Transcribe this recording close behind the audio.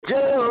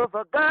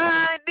Jehovah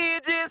guide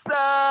DJ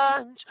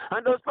Sanj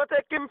and those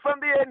protect him from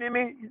the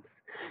enemy.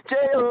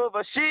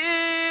 Jehovah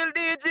shield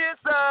DJ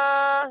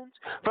Sanj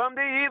from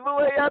the evil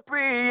way I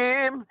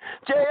pray him.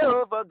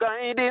 Jehovah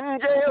guide him,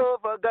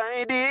 Jehovah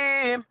guide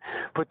him.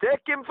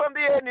 Protect him from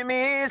the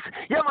enemies.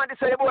 Yeah man, this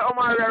is boy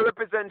Omar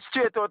represent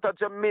straight out of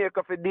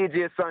Jamaica for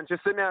DJ Sanj. You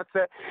see me I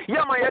say,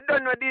 yeah man, you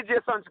don't know DJ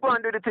Sanj, go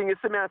and do the thing. You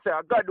see me I say,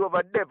 God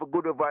over devil,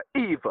 good over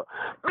evil.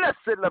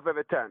 Blessed love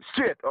every time.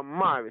 Straight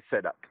Omar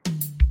said that.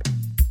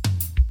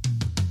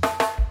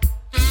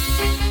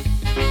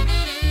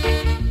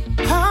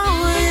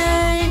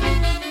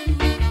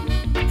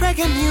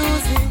 Reggae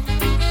music,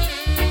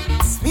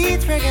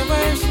 sweet reggae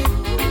worship.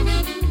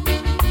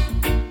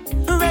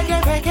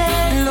 Reggae,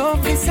 reggae,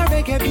 love is a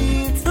reggae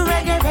beat.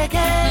 Reggae,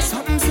 reggae,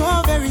 something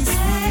so very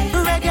sweet.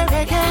 Reggae,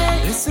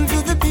 reggae, listen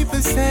to the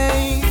people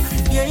say,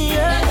 yeah,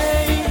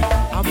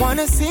 yeah. I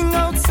wanna sing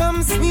out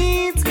some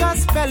sweet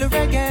gospel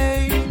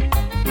reggae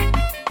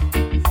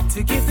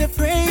to give the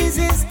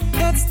praises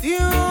that's due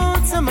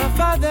to my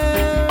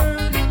Father.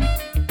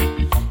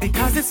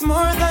 Because it's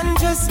more than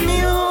just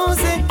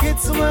music,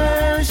 it's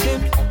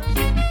worship.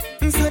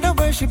 So the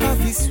worship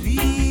of is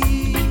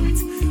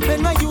sweet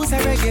when I use a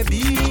reggae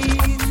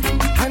beat.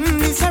 And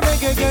this a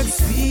reggae gets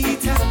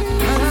sweeter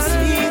and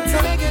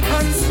sweeter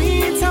and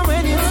sweeter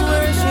when it's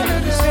worship.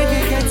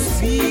 Reggae gets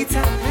sweeter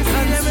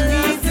and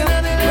sweeter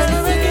when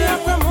reggae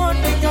promote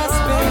the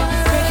gospel.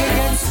 Reggae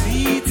gets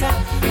sweeter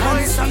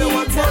and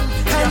sweeter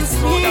and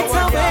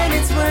sweeter when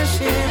it's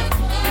worship.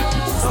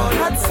 So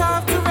hats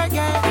off to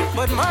reggae,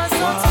 but more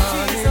so to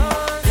Jesus.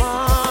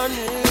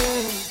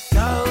 Warning,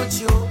 don't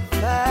you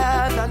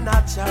let a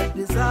natural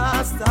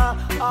disaster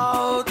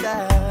out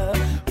there.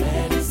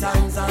 Many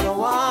signs and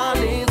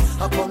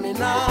warnings are coming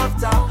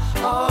after.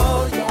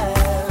 Oh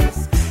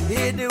yes,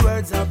 hear the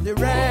words of the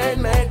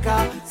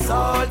rainmaker,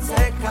 soul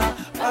taker,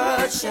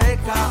 earth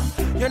shaker.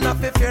 You not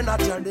fear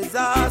natural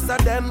disaster,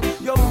 them.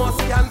 You must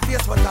can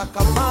face what I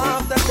come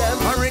after them.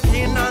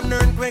 Hurricane and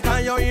earthquake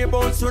and your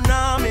airborne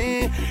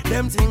tsunami.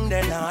 Them thing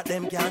they not,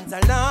 them can't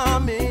tell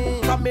me.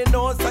 But me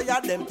know so ya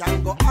them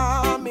can go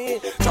army.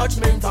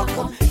 Judgment will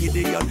come,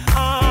 Gideon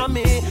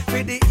army.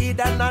 With the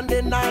Eden and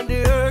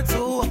the earth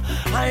too.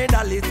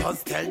 Finally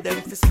just tell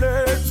them to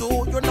slur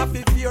too. You not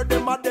fear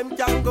them and them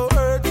can go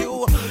hurt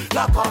you.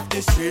 Lock off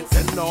the streets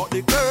and not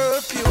the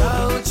curfew.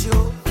 Don't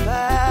you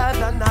let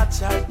a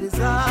natural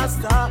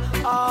disaster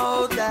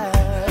out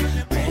there.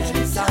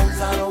 Many signs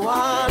and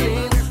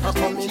warnings are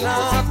coming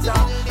after.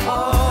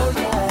 Oh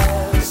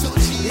yes.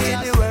 Hear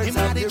the words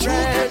of the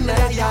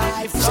redneck.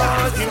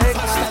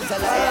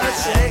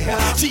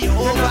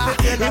 Jehovah,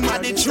 him are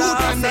the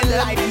truth and the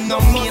life. No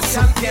me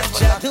some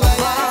capture.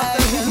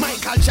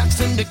 Michael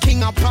Jackson, the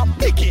king of pop.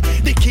 Biggie,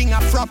 the king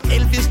of rap.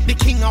 Elvis, the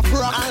king of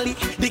rock. Ali,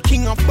 the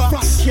king of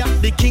box. Yeah,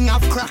 the king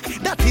of crack.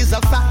 That is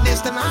a fact.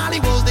 Less than Ali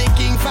was the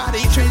king for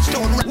the trench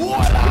stone.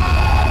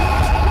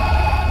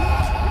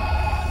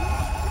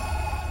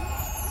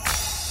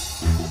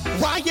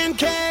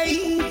 YNK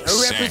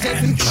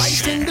representing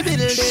Christ in the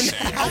building.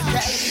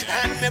 Okay.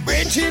 And the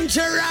bridge in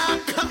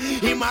Chirac,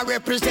 him I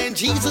represent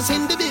Jesus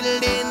in the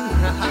building.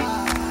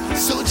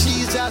 So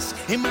Jesus,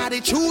 him are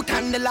the truth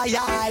and the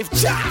life.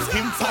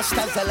 Him fast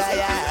as a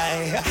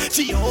liar.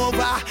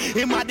 Jehovah,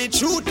 him are the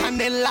truth and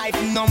the life.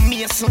 No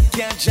mason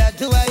can't judge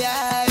the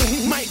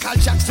way. Michael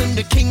Jackson,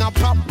 the king of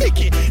pop.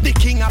 Biggie, the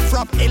king of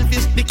rap.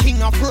 Elvis, the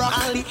king of rock.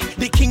 Ali,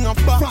 the king of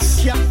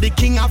box. Yeah, the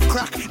king of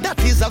crack. That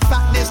is a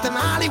fact. Less than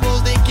Ali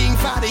was the king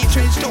for the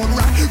trench stone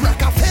rock.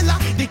 Rockefeller,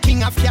 the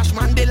king of Cash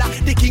Mandela.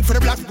 The king for the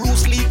black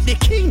Bruce Lee. The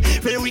king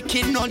for the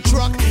wicked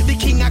non-truck. The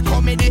king of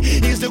comedy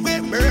is the way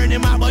burn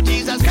him out. But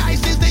Jesus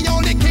Christ is the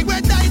only king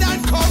who died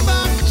and come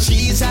back.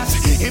 Jesus,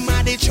 him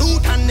are the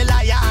truth and the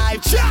life.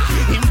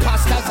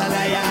 Imposters a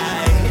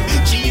liar.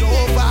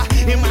 Jehovah,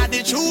 him are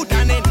the truth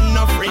and it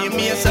no free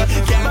me. So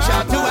can't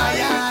try to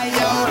lie.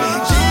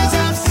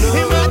 Jesus,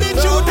 him are the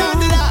truth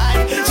and the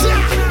life.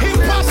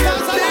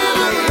 Imposters a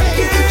liar.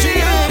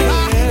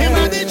 Jehovah, him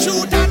are the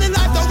truth and the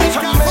life. The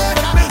witchcraft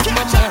worker,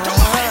 can't try to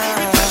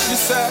lie. She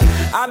said,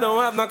 I don't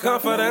have no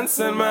confidence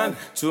in man.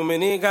 Too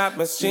many got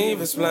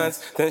mischievous plans.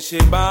 Then she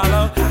ball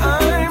up,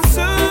 I'm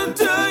too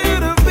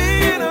tired of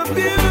being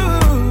abused.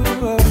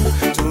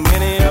 Too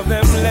many of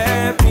them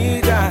let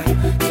me die.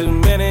 Too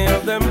many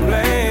of them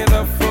play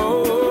the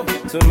fool.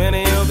 Too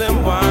many of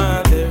them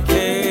want their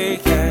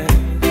cake and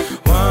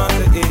want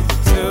to eat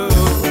too.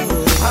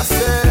 I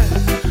said,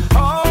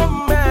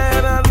 oh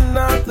man, I'm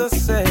not the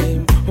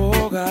same.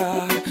 Oh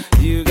God,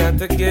 you got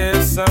to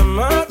give some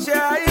more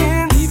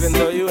chance. Even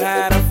though you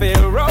had a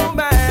failed romance,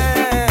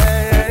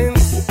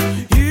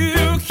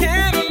 you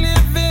can't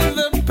live in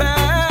the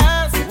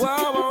past.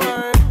 Whoa,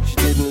 she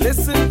didn't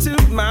listen to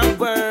my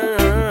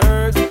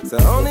words. It's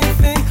the only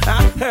thing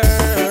I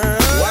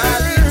heard.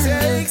 While it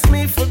takes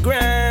me for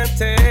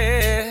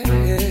granted,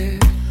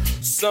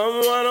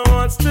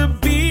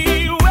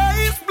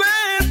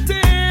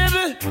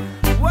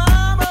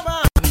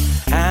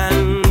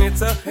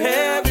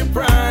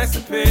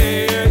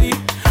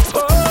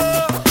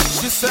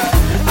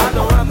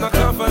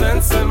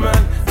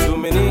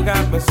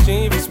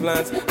 mischievous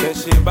plans. Then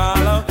she ball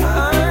out,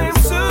 I'm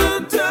so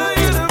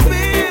tired of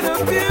being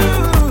abused.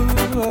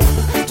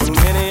 Too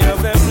many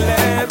of them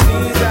left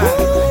these eyes.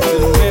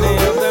 Too many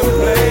of them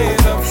play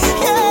the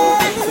fool.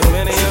 Too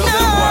many of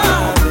them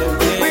wild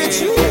and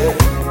retreat.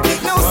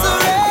 No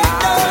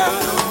surrender.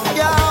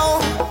 Yo,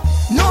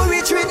 no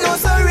retreat, no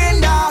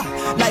surrender.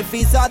 Life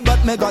is hard,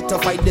 but me got to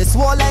fight this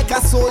war like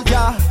a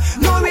soldier.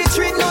 No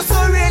retreat, no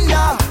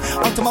surrender.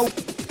 Onto my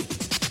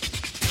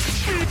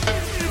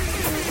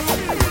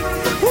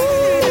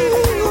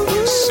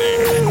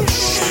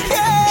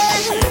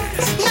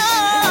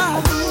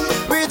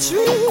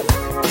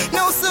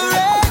no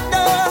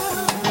surrender,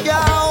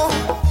 yo.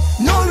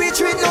 No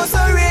retreat, no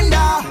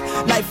surrender.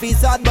 Life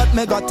is hard, but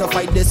me got to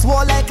fight this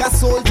war like a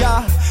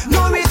soldier.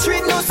 No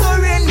retreat, no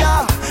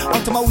surrender.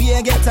 Onto my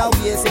way, get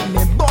away, say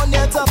me born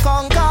here to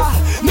conquer.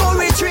 No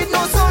retreat,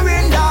 no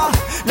surrender.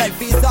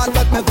 Life is hard,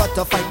 but me got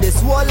to fight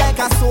this war like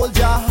a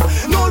soldier.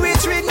 No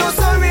retreat, no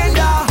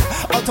surrender.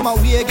 Onto my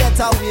way, get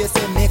away,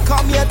 say me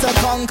come here to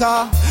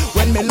conquer.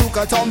 When me look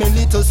at how my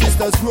little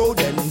sisters grow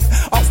then,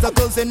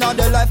 obstacles in all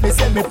their life, me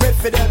say me pray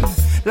for them.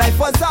 Life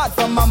was hard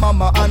for my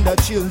mama and the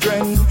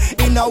children.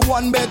 In a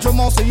one bedroom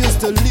also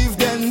used to live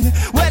then.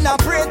 When I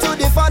pray to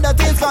the Father,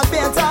 things got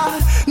better.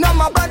 Now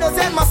my brothers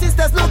and my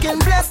sisters looking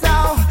blessed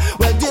now.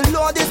 Well, the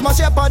Lord is my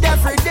shepherd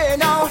every day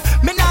now.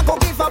 Me not go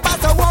give a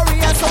battle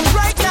warrior some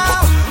right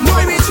now. No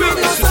retreat,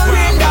 no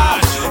surrender.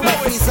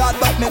 Life is hard,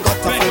 but me got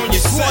to fight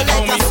this war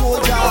like a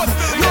soldier.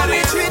 No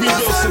retreat, no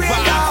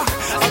surrender.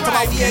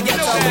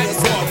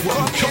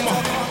 Come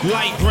on,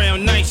 light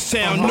brown, nice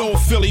town,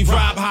 North Philly,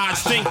 Rob Hodge.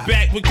 Think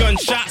back with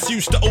gunshots,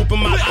 used to open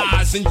my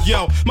eyes. And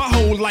yo, my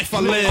whole life I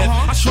live,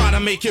 I try to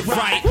make it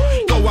right.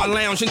 Though I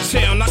lounge in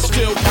town, I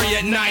still pray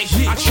at night.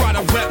 I try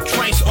to rep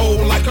Christ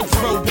old like a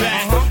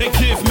throwback, and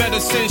give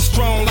medicine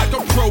strong like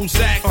a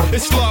Prozac.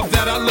 It's love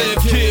that I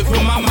live, give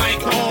with my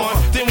mic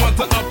on. Then want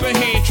the upper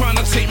hand, trying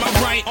to take my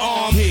right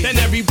arm. And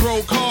every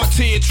broke heart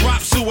tear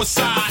drop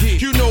suicide.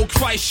 You know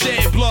Christ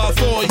shed blood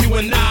for you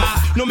and I.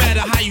 No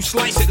matter how you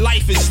slice it,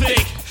 life is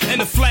thick.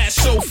 And the flash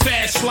so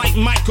fast like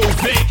Michael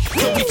Vick.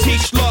 So we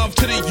teach love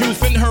to the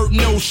youth and hurt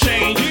no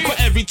shame. For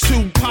every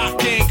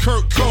Tupac and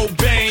Kurt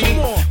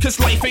Cobain. Cause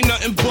life ain't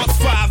nothing but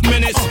 5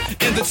 minutes.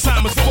 And the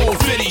time is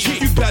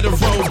 4:50. You better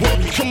roll with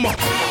me, come on.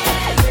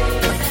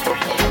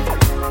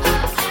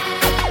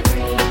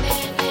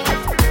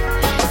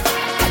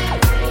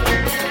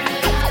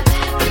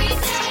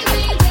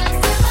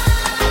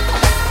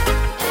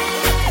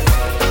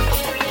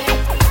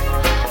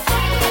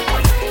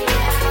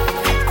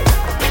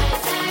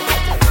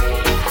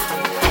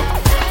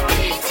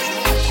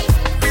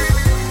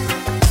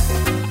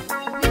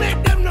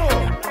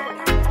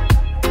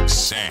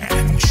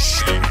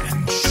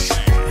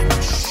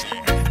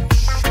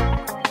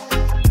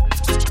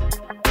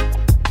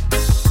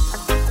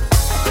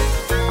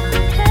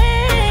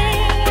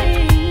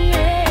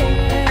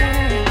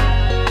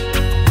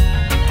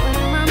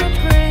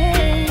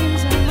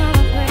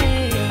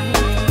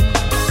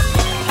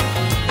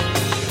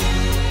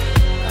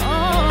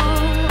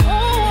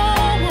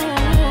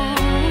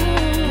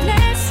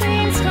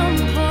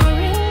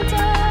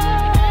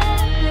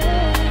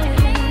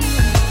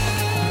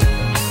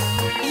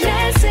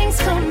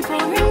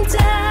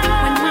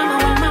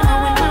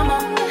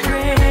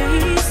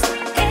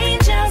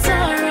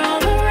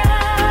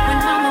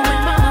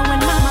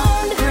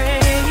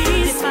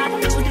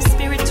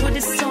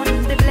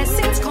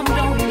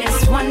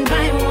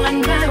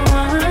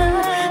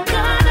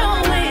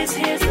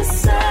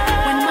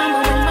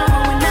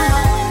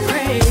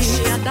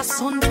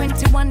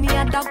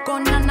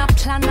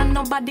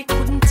 nobody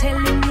couldn't tell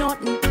him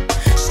nothing.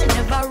 She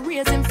never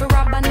raised him for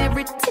rob and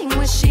everything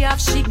when she have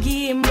she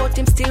give him, but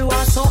him still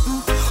want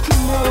something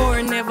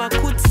more. Never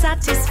could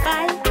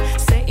satisfy.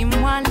 Say him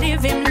want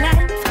live him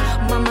life.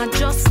 Mama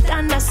just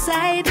stand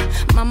aside.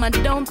 Mama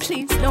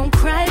please don't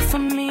cry for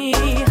me.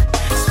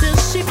 Still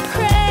she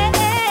pray.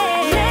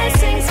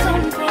 Blessings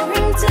come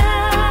pouring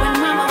down.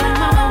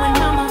 When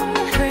mama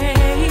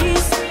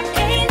prays,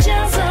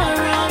 angels are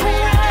all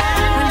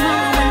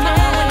around. When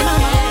mama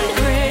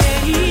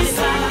prays,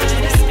 to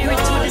the spirit,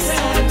 to the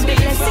soul, the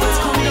blessings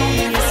come down.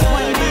 Yes,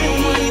 one by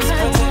one.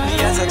 Protect me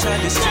as I try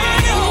to stray.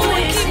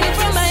 Keep me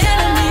from my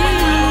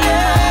enemies.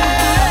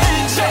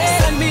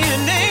 Send me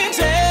an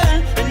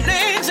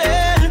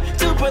angel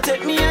to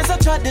protect me as I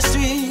tread the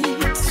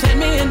streets. Send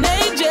me an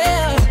angel,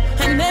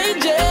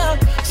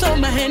 so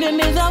my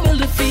enemies I will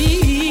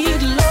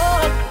defeat.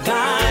 Lord,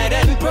 guide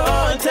and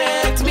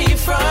protect me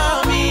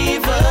from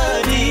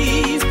evil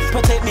deeds.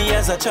 Protect me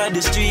as I tread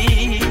the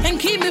street and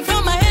keep me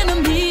from my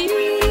enemies.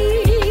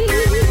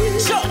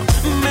 Sure,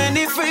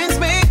 many friends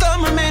may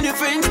come and many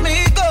friends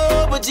may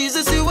go, but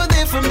Jesus, you were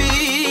there for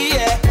me.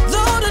 Yeah.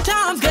 Though the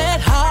times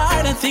get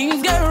hard and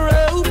things get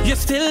rough, you're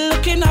still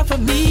looking out for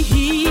me.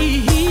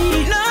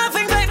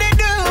 Nothing that they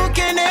do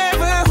can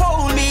ever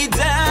hold me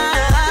down.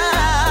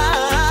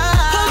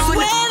 'Cause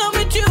when I'm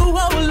with you,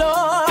 oh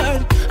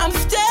Lord, I'm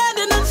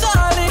standing on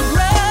solid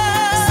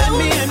ground. Send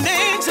me an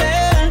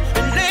angel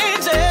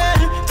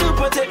to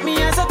protect me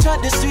as I try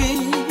trod the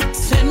street.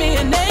 Send me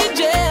an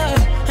angel,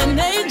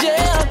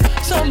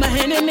 so my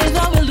enemies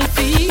I will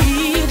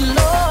defeat.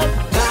 Lord,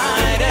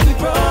 guide and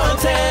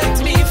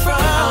protect me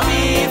from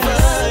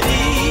evil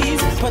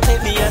deeds.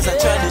 Protect me as I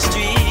trod the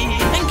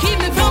street and keep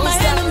me from my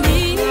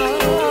enemies.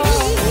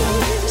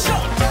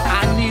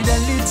 I need a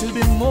little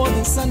bit more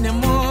than Sunday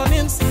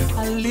mornings,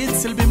 a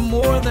little bit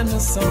more than a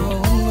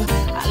song,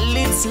 a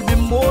little bit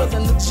more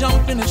than the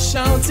jumping and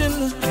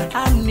shouting.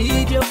 I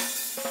need you.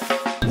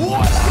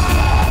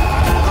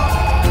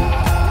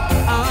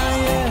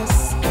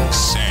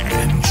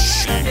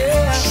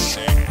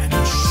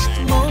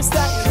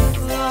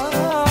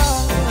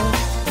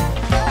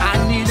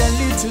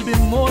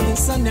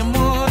 Sunday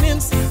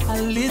mornings,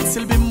 a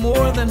little bit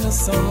more than a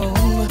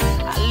song,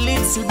 a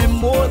little bit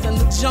more than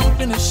the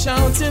jumping and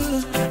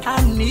shouting.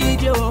 I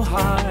need your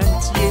heart,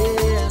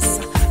 yes,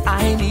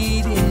 I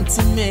need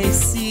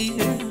intimacy,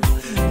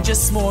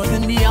 just more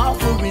than the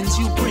offerings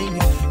you bring.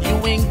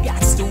 You ain't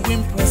got to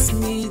impress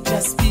me,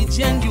 just be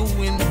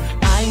genuine.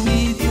 I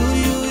need you,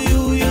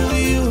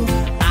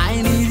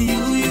 I need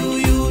you,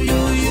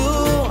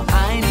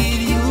 I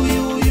need you,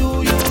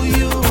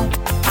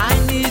 I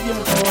need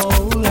your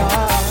whole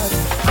heart.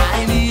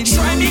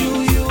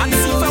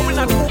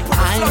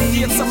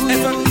 Gates of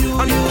heaven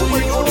and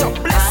pour out a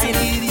blessing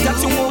that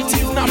you won't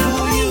even have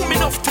room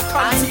enough to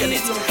contain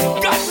it.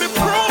 God, me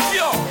prove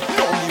you.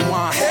 No, me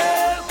want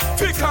help.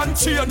 Pick and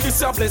chain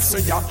this a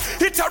blessing, yeah.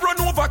 It a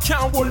run over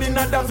can't hold in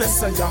another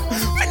vessel, yeah.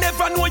 I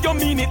never know you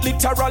mean it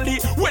literally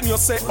when you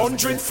say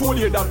 100-fold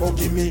you that go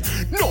give me.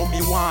 No,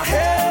 me want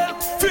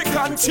help. Pick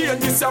and chain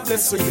this a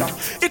blessing, yeah.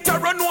 It a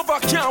run over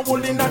can't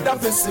hold in another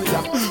vessel,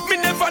 yeah. Me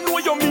never know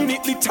you mean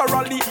it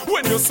literally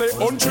when you say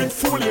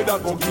 100-fold you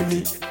that go give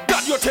me.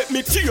 You take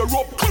me tear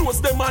up,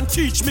 close them and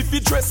teach me fi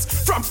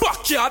dress. From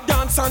backyard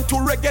dance and to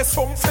reggae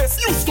some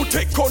fest. Used to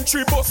take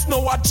country bus,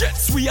 now a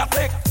jets we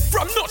attack.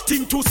 From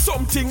nothing to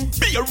something,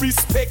 be a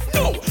respect.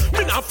 No,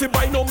 me not fi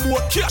buy no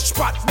more cash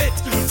pot bet.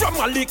 From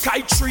a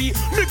liquor tree,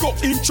 me go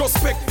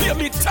introspect. Pay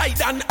me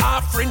tithe and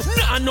offering,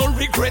 nah no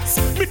regrets.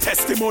 Me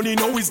testimony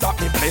now is that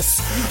me bless.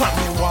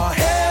 And me want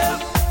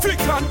help. Pick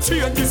and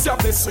chain this a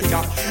blessing,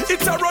 yeah.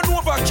 It a run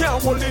over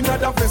can't hold in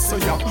another vessel,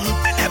 yeah.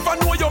 Me never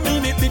know you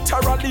mean it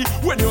literally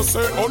when you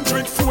say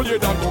 100-fold you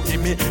that go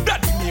give me.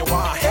 That me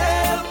want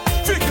help.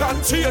 Pick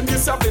and chain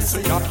this a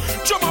blessing, yeah.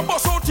 Drum a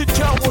bus out it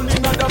can't hold in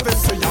another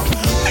vessel, yeah.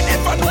 Me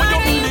never know you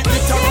mean it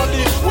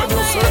literally when you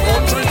say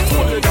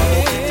 100-fold you that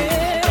go give me.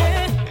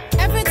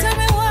 Every time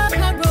I walk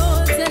a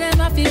road, say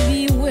them I feel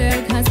beware,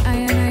 'cause I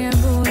am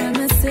road and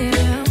I say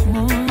I'm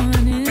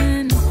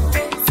warning.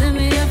 Say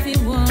me I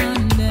feel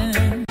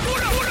warning.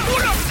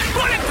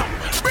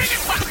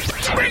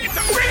 Bring it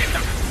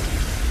up.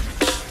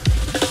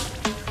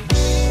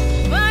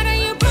 Father,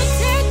 you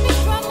protect me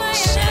from my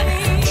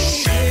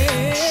enemies.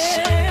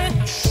 Yeah.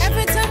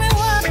 Every time I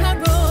walk a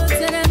road,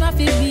 tell them I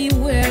feel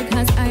beware,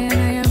 'cause I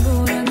am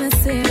road and I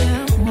say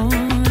I'm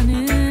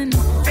warning.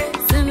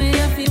 Say me I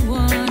feel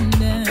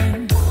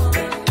warning.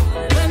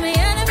 When my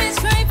enemies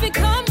try to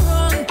come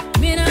wrong,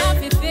 me not have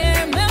to fear.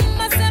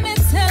 Remember, say me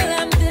tell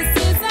them this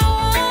is a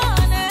warning.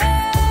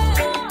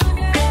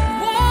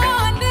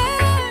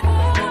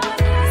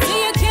 So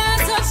you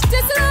can't touch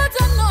this Lord's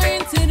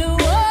anointed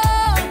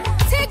wall.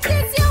 Take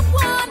this your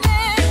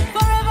warning,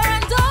 forever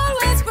and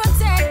always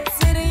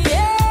protected,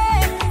 yeah.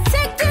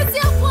 Take this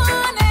your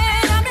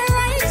warning, I'm a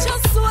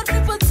righteous sword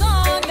people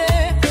on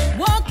it.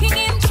 Walking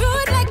in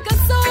truth like a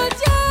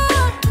soldier,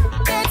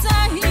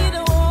 better hear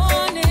the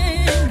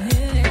warning,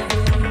 yeah.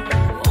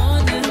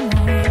 Warning.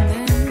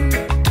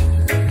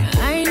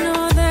 I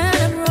know that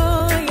I'm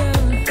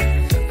royal,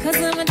 'cause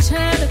I'm a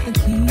child of the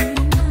King.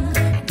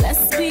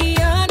 Blessed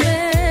beyond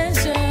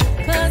measure,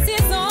 'cause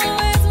he's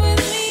always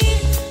with me.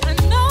 I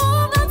know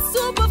I'm not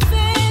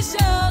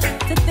superficial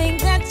to think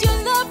that your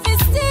love is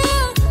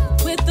still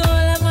with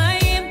all of my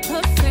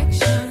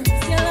imperfections.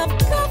 Your love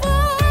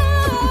covers.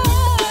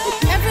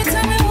 Every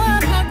time I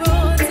walk a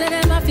road, say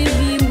them I feel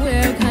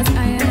beware, 'cause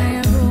I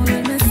am road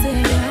and I say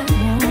I'm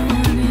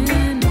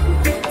warning.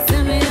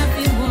 Say me I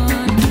feel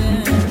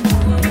warning.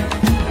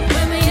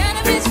 When my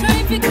enemies try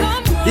to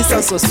come wrong, This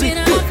sounds so sweet,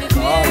 good.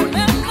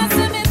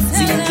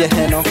 CJ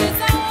Heno,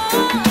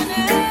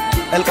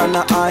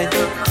 Elkanah I.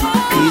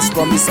 He's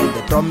promising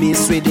the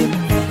promise with him.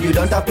 You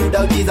don't have to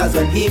doubt Jesus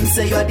when him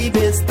say you are the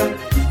best.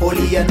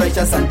 Holy and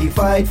righteous,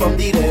 sanctified from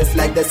the rest.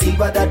 Like the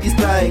silver that is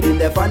tried in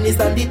the furnace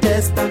and the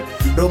test.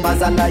 Rome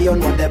as a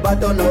lion, want the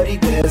battle, no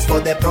regrets. For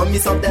the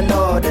promise of the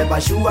Lord,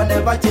 never sure,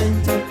 never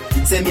change.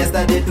 Same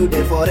yesterday,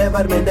 today,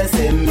 forever, remain the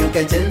same. You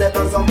can change the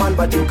laws of man,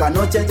 but you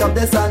cannot change of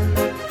the sun.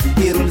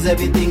 He rules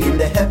everything in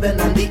the heaven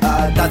and the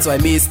earth. That's why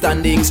me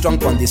standing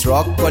strong on this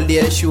rock called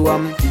Yeshua.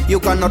 You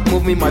cannot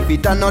move me, my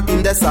feet are not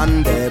in the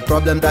sand. The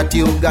problem that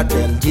you got,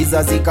 tell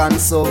Jesus he can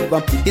solve.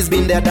 He's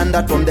been there, done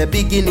that from the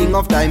beginning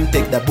of time.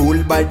 Take the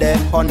bull by the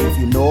horn if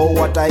you know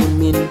what I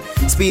mean.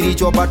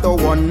 Spiritual battle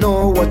one,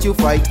 know what you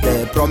fight.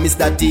 The promise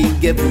that he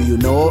gave you, you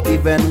know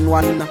even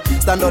one.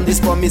 Stand on this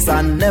promise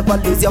and never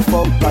lose your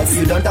focus.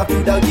 You don't have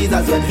to doubt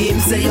Jesus when him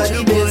say you're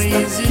the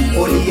best.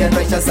 Holy and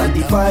righteous, righteous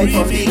sanctified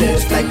from the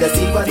rest, like the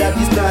silver that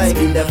is tried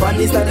in the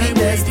furnace and the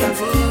test.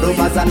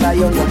 Romans and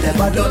lion will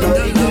never do no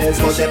regrets,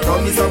 for the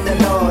promise of the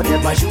Lord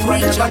never sure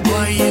never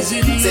change.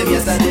 Same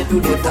yesterday,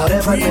 today,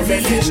 forever,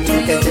 never change. You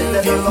can change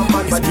the love of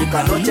man, but you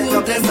cannot change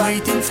up the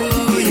sun.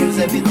 He use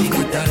everything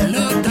with the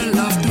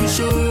love to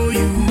show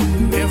you.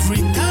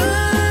 Every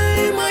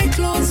time I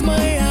close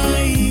my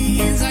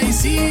eyes, I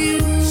see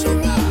you.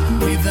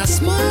 With a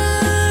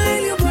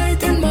smile, you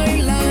brighten my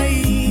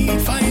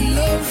life. I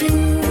love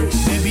you.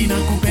 Baby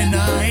nakupenda,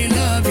 I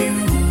love you.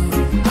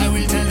 I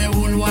will tell the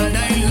whole world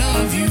I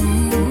love you.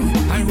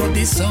 I wrote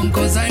this song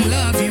cause I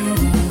love you.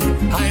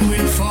 I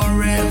will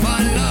forever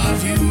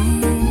love you.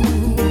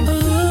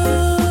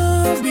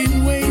 I've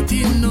been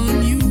waiting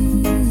on you,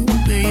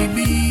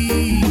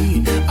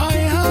 baby. I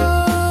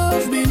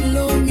have been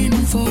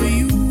longing for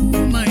you,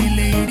 my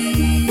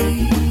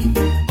lady.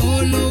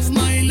 All of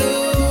my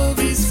love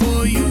is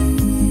for you,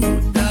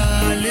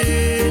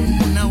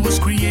 darling. I was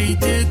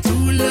created to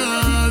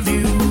love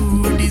you,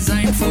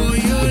 designed for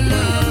your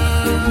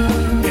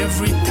love.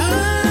 Every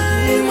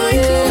time I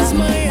close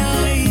my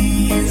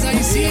eyes,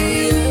 I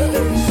see you.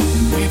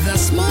 With a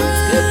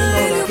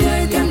smile, you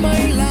brighten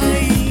my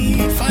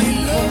life. I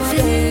love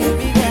you.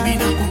 Baby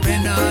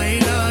nakupenda, I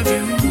love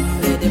you.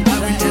 I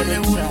will tell the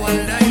whole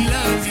world I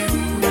love you.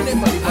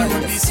 I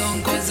wrote this song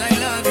cause I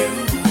love you.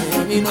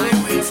 I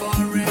will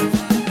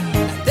forever.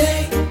 They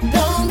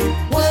don't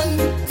want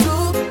to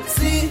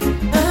see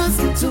us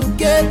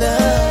together.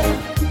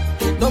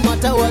 No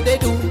matter what they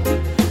do,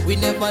 we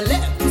never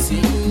let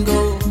him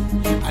go.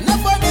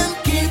 Enough of them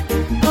keep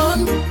on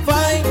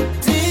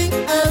fighting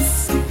us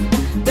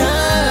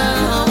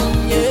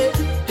down, yeah.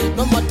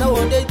 No matter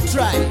what they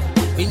try,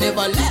 we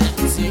never let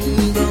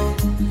him go.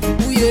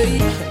 Ooh, yeah.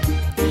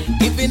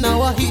 Given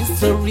our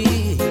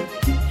history,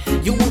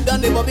 you woulda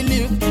never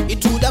believe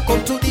it woulda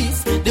come to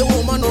this. The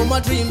woman of my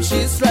dream,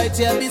 she's right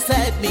here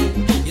beside me.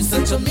 You're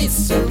such a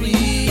mystery,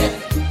 yeah.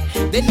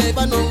 They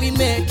never know we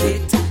make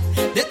it.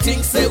 They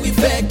think say we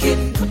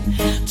faking.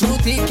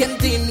 Truth thick and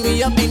thin we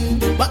have been,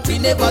 but we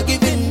never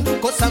give in.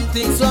 Cause some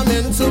things were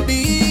meant to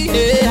be,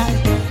 yeah.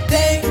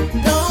 They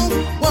don't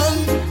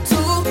want to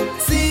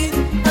see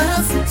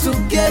us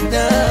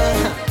together.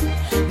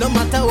 No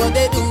matter what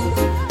they do,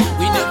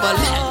 we never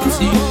let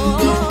him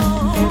go.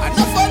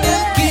 Enough of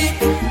them keep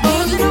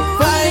on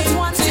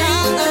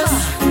fighting us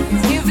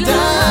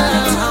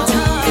down.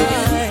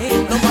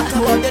 No matter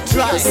what they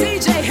try,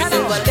 CJ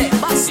Hannah,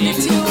 bust the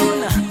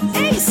tune.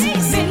 Hey,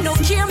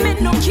 me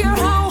no care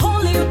how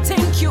holy you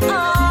think you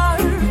are.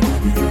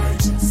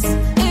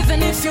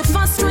 Even if you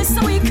fast twice a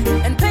week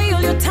and pay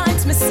all your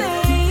tithes, me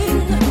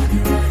sing.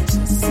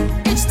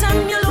 Each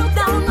time you look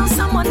down on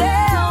someone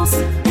else,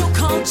 you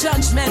call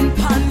judgment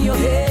upon your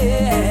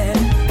head.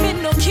 Me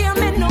no care,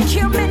 me no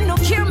care, me no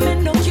care, me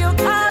no care,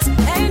 cause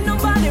ain't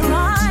nobody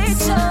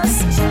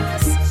righteous.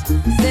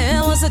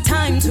 There was a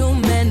time two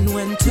men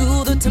went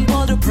to the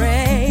temple to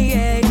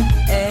pray.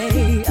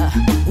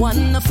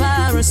 One a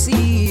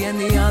Pharisee and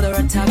the other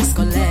a tax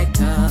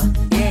collector.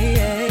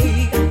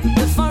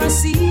 The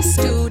Pharisee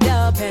stood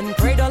up and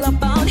prayed all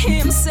about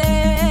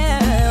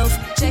himself.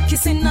 Check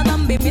his sin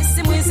and be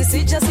missing with his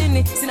just in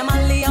it.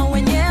 Cinnamon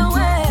when you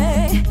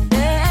way.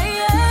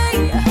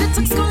 The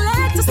tax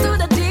collector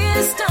stood a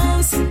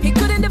distance. He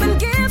couldn't even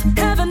give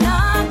heaven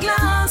a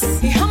glance.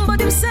 He humbled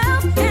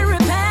himself in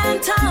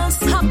repentance.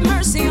 Have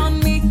mercy on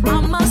me,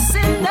 I'm a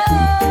sinner.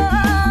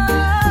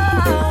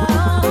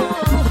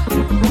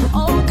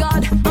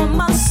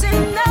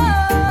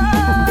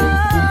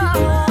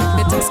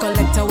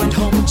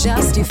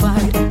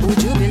 Justified,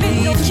 would you believe?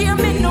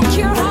 Me no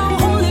care how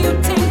holy you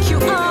think you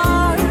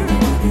are.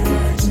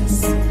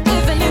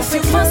 Even if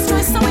you fast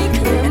twice a week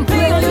and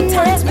pay all your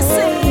tithes, me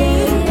say.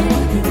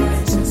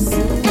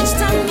 Each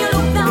time you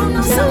look down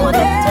on someone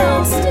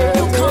else,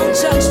 you call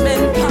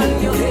judgment upon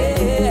your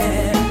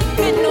head.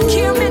 Me no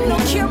care, me no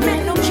care,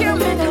 me no care,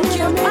 me no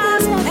care,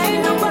 cause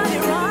ain't nobody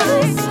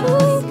right.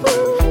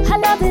 I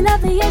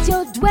love the is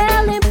your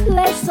dwelling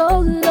place,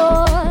 oh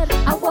Lord.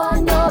 I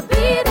wanna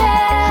be there.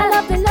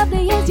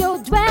 Lovely is your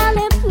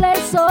dwelling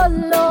place, oh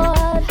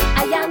Lord.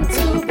 I am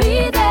to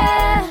be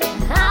there.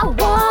 I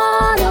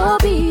wanna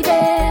be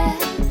there.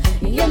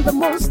 In the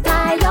most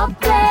high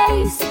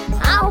place,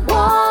 I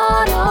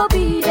wanna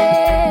be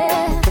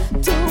there.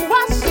 To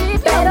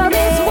worship. Better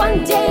is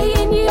one day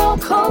in your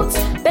coat.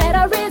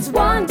 Better is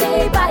one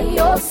day by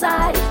your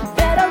side.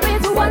 Better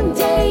is one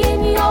day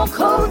in your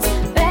coat.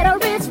 Better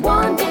is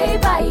one day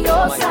by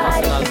your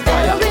side.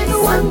 Better is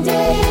one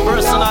day in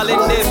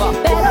your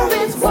coat. Better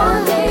is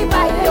one day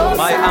by your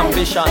my side.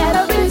 Ambition,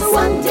 better is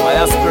one day my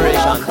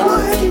aspiration.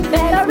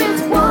 Better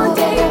is one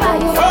day by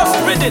your First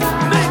side. read it,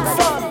 next.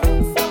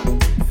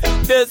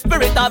 The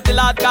Spirit of the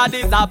Lord God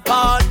is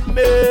upon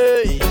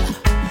me,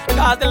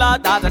 because the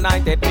Lord has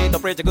anointed me to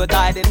preach good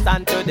tidings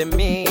unto the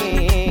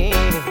meek.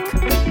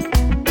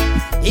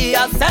 He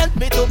has sent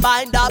me to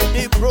bind up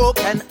the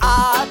broken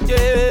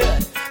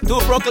hearted, to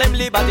proclaim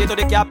liberty to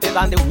the captives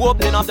and the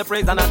opening of the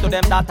prison unto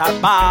them that are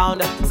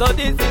bound. So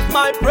this is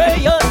my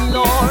prayer,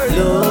 Lord.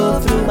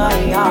 Look through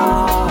my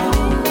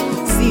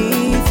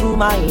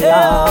my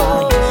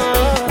eyes,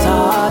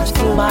 touch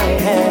through my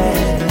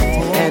head,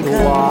 and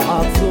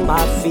walk through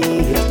my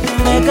feet.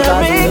 Make a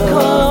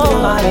miracle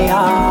through my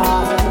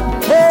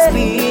heart,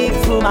 speak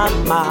through my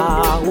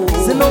mouth.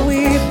 So no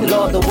weep,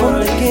 Lord, the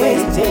world is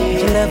waiting.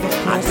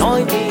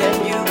 Anoint me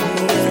and you.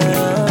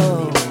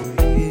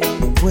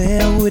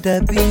 Where would I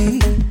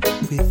be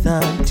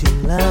without your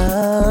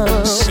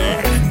love?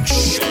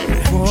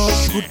 What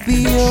would be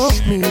of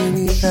me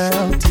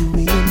without you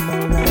in my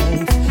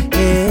life?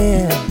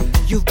 Yeah,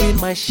 you've been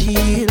my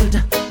shield,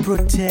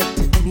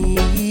 protected me.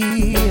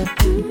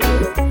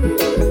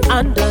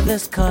 Under the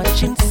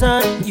scorching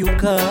sun, you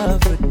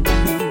covered me.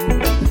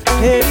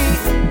 Hey,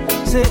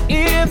 say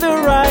in the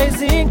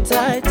rising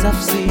tides,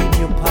 I've seen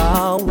your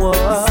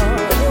power.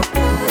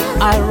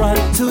 I run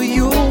to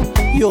you,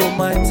 you're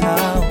my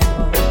tower.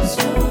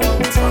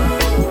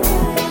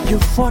 You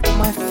fought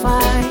my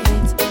fight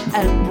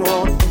and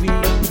brought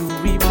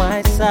victory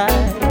my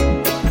side.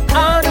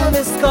 Under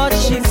the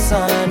scorching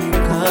sun, you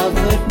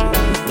covered me.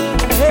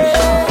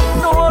 Hey,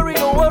 no worry,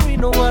 no worry,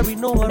 no worry,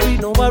 no worry,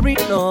 no worry,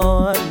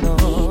 no, no.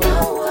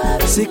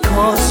 See,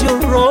 cause your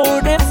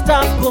road and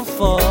staff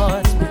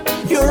comfort.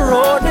 Your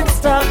road and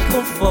staff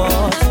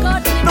comfort.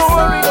 No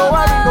worry, no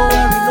worry, no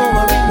worry, no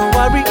worry, no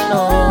worry,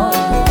 no.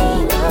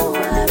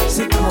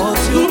 See,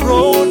 cause your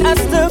road and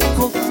staff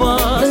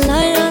comfort.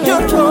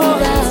 Your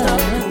road and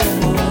staff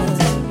comfort.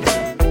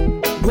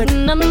 When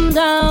I'm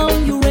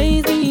down, you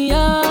raise me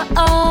up.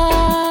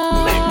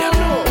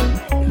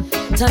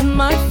 Turn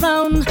my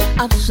frown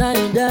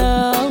upside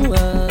down.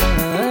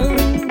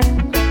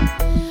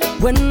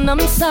 When I'm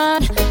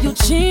sad, you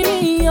cheer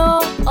me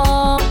up.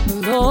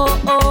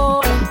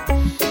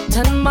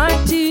 Turn my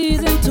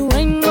tears into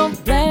rain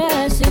of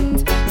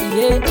blessings.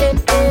 Yeah,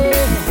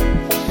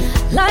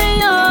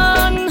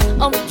 Lion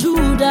of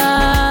Judah,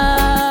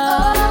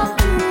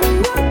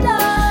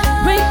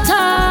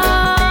 greater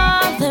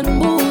than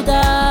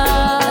Buddha.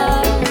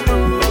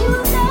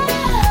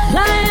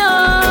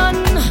 Lion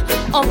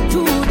of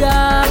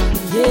Judah,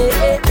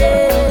 yeah,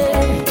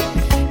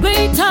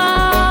 greater,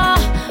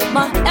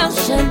 my El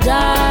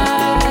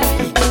Shaddai.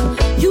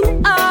 You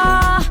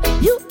are,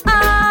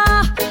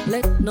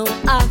 let no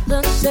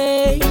other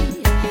say.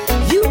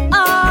 You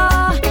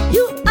are,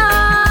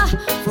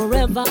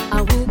 forever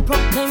I will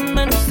proclaim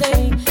and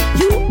say.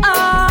 You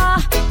are,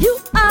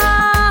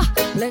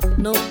 let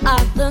no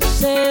other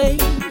say.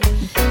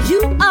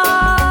 You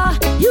are,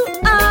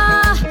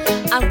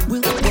 I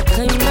will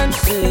proclaim and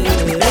say.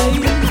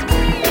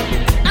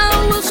 I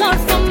will shout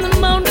from the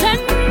mountain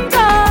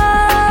top.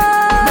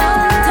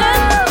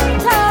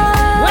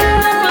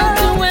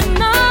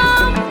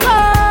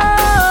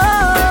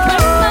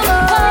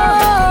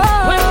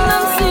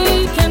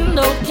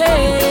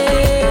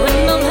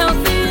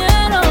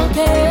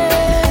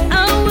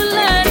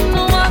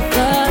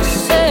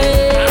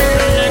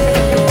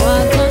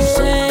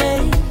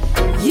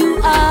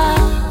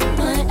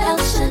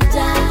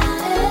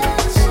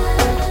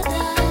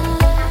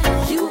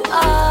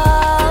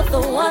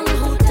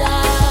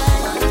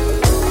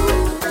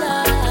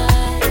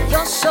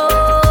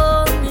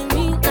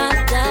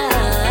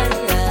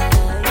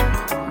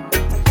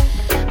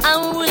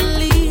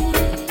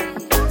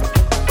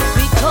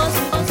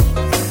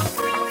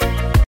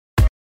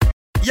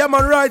 Yeah,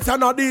 man, right, and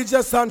not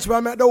DJ Sanch, but I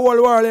make the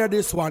whole world hear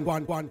this one.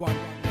 Zaga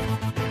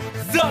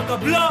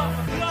Block,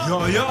 yo,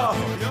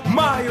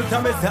 my youth,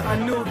 I say I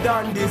knew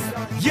done this.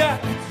 Yeah,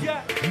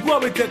 go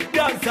we take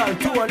dancehall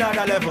to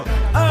another level.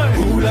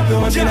 Pull up the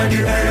ones in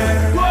the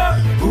air,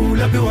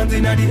 pull up the ones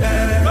in the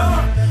air,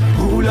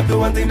 pull up the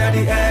ones in the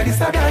air.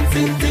 It's a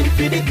dancing thing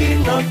for the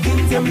king of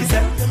kings, yeah, me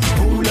say.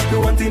 Pull up the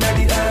ones in the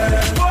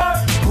air,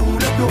 pull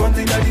up the ones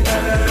in the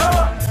air.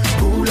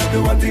 Pull up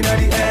the ones in the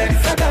air,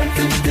 it's a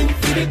dancing thing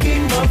for the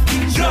king of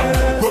kings.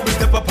 When we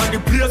step up on the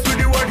place with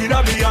the word in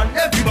a me and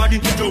everybody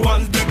put your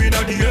ones them in the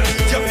air. You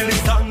feel the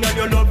song and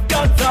you love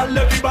dancehall,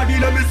 everybody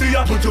let me see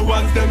ya. Put your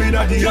ones them in the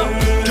air.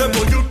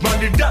 Jumbo youth man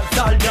the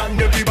dancehall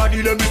and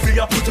everybody let me see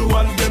ya. Put your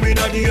ones them in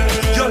the air.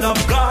 You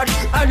love God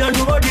and you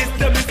know this,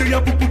 let me see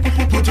ya.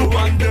 Put your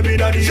ones them in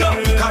the air.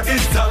 Cause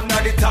this song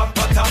at the top.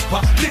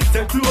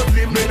 Listen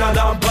closely, me na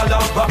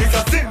lampa. It's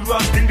a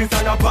serious thing, this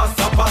and a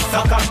passa.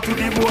 Come to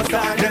the most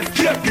side. Get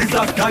this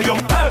after you.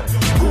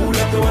 Pull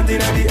up the ones in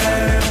the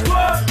air.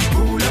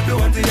 Pull up the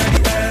ones in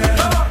the air.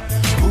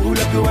 Pull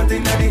up the ones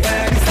in the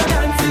air. It's a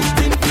dancing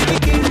thing for the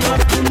king of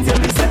kings. Yeah,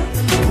 me say.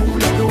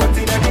 Pull up the ones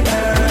in the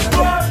air.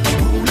 Pull up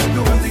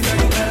the ones in the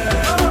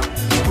air.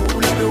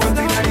 Pull up the ones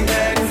in the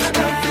air. It's a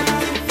dancing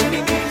thing for the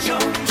king of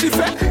kings. She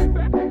said,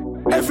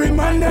 every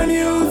man that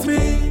use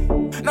me.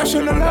 Now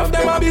should not love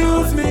them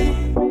abuse me.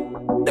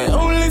 They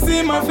only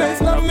see my face,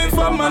 love me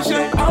for my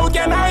shame. How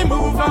can I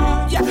move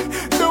on? Yeah.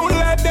 Don't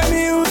let them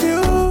use you.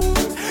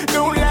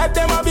 Don't let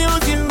them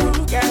abuse you,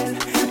 girl.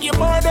 You're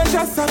more than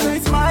just a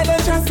face, more than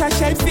just a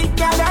shape. Seek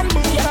God and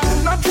move. Yeah.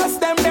 Not trust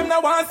them no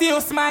want see you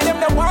smile. Them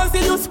no want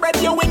see you spread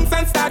your wings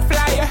and start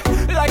fly.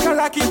 Like a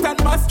rocket and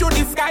bust through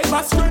the sky,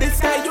 bust through the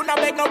sky. You not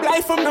beg no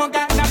life from no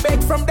God, not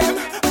beg from them.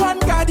 One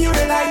God you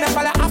rely, never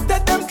follow after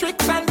them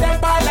tricks and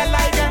them ball and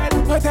lie, girl.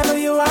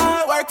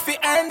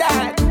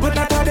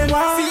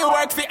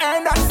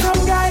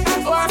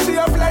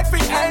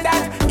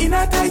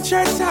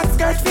 shirt, short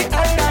skirt, fit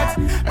and that.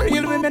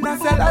 Real women a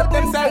sell out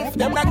themselves.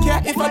 Them not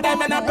care if a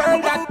diamond a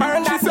pearl that.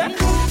 She said,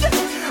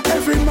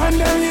 every man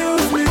them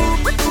use me.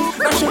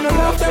 I shouldn't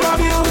love them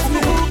abuse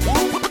me.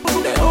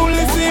 They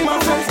only see my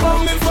face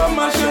from me from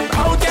my shirt.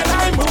 How can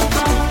I move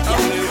on?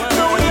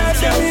 Don't let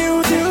them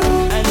use you.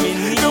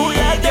 Don't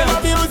let them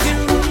abuse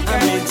you.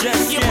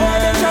 Just do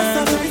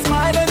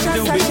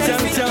it,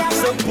 jump.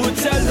 So put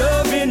your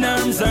loving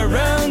arms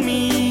around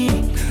me,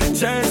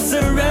 just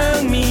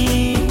surround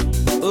me,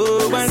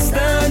 oh, and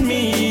stand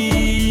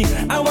me.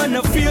 I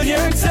wanna feel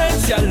your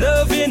touch, your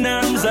loving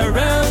arms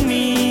around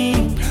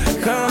me,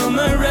 come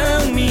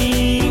around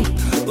me,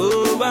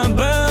 oh, and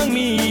bang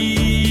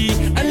me,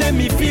 and let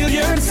me feel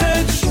your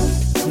touch.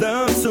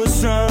 Love so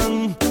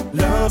strong,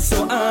 love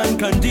so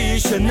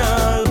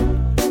unconditional.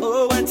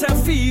 Oh, what a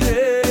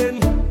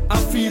feeling, I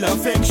feel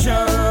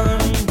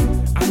affection.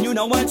 And you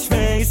know watch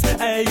face,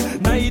 hey,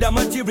 neither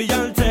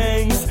material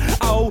things.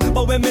 Oh,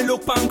 but when me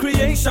look on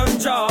creation,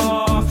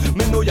 jaw,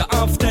 me know you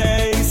have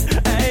taste.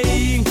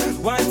 Hey,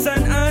 what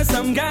an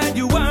awesome God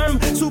you are.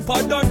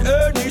 Super done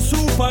early,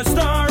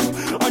 superstar.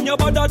 And you're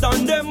better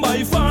than them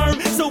by far.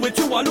 So with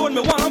you alone,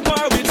 me want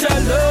par. With your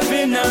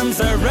loving arms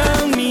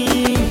around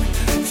me,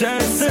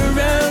 just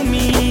surround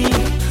me,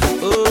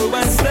 oh,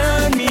 and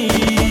stand me.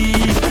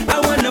 I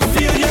wanna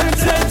feel your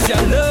touch,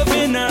 your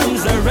loving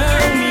arms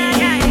around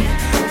me,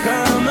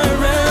 come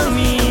around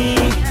me,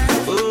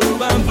 oh,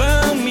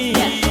 about me.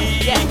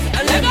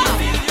 And let me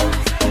feel your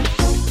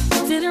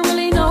touch. Didn't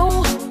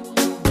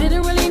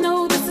really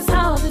know this is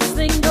how this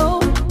thing go.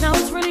 Now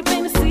it's really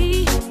plain to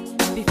see.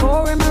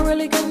 Before him I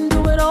really couldn't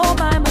do it all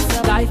by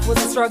myself. Life was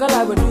a struggle,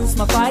 I would lose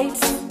my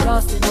fights.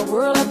 Lost in a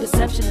world of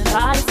deception and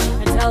lies.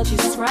 Until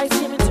Jesus Christ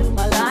came into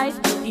my life,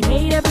 He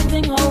made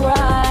everything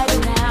alright.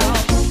 Now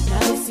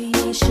they see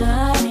me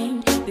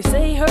shining. They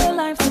say her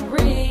life's a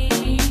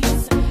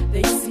breeze.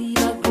 They see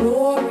the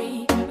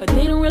glory, but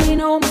they don't really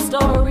know my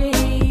story.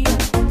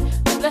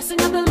 The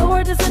blessing of the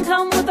Lord doesn't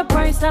come with a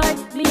price tag.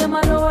 Me and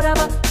my Lord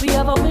we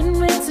have a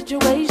win-win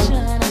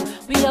situation.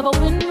 We have a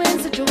win-win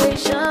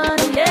situation,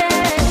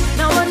 yeah.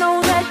 Now I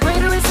know that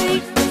greater is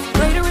He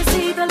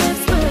that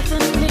lives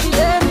within me,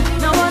 yeah.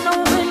 Now I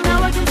know and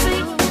now I can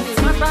see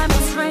it's not by my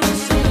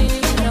strength,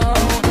 no.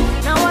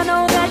 Now I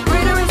know that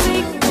greater is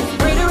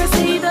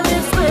He that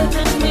lives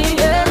within me,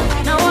 yeah.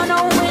 Now I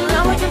know and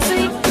now I can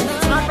see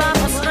it's not by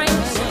my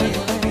strength.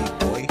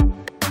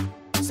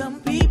 Some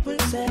people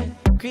say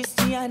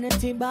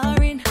Christianity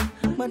boring,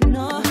 but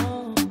no,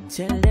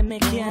 tell them I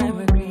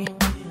can't agree.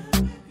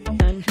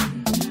 And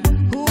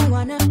who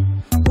wanna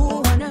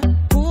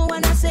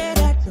say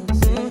that?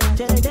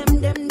 Tell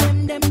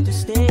them to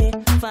stay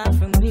far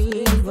from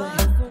me.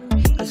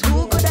 Cause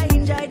who could I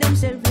enjoy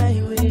themselves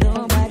like with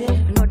nobody?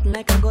 Not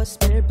like a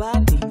gospel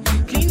party.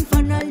 Clean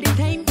fun all the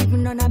time,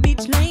 even on a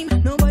beach line.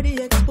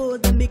 Nobody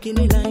exposed the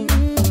bikini line.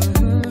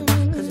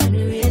 Cause when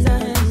we raise our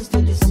hands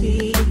to the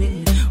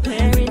ceiling,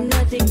 wearing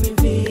nothing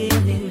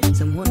revealing,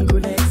 someone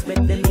could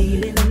expect them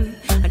healing.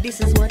 And this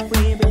is what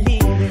we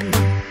believe in.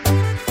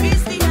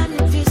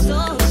 Christianity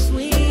so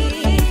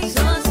sweet,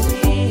 so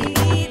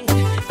sweet.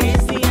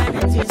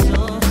 Christianity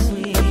so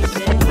sweet.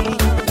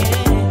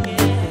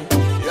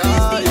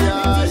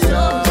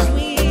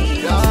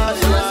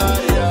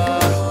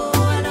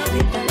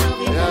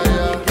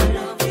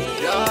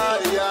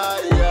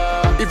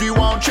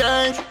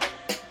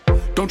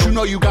 Don't you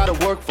know you gotta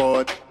work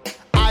for it?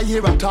 I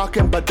hear I'm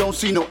talking but don't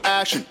see no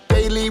action.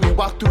 Daily we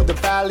walk through the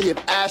valley of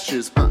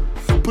ashes.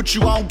 Put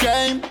you on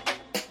game?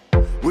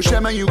 Which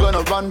man you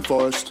gonna run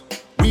first?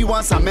 We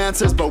want some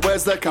answers, but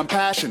where's the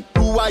compassion?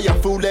 Who are you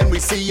fooling? We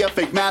see your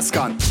fake mask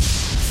on.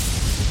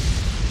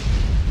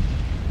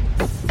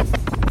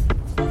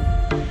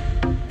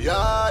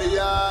 Yeah,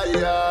 yeah,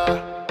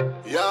 yeah.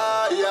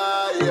 Yeah,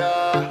 yeah,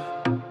 yeah.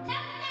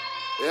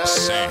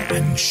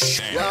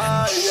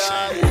 Yeah,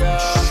 yeah,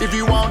 yeah. If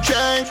you want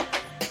change,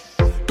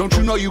 don't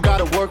you know you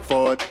gotta work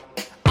for it?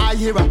 I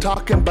hear I'm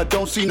talking but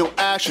don't see no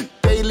action.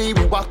 Daily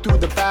we walk through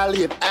the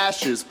valley of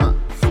ashes.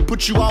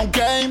 Put you on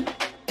game?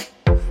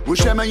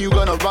 Which man you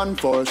gonna run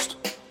first?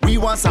 We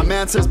want some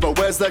answers, but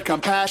where's the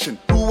compassion?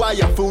 Who are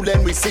you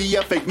fooling? We see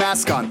your fake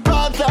mask on.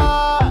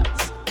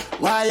 Brothers,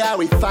 why are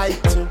we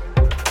fighting?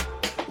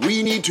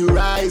 We need to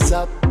rise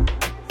up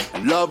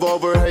and love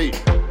over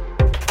hate.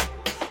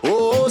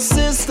 Oh,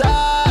 sister,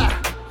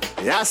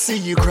 I see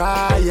you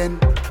crying.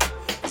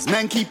 These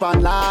men keep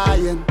on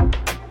lying.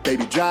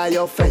 Baby, dry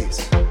your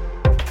face.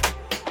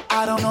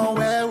 I don't know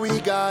where we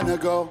gonna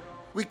go.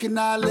 We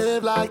cannot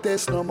live like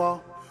this no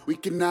more. We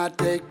cannot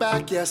take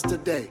back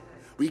yesterday.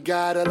 We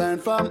gotta learn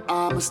from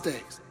our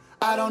mistakes.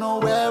 I don't know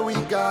where we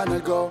gonna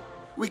go.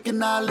 We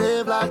cannot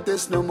live like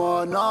this no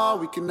more. No,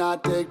 we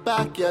cannot take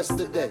back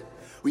yesterday.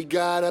 We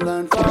gotta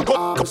learn from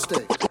our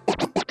mistakes.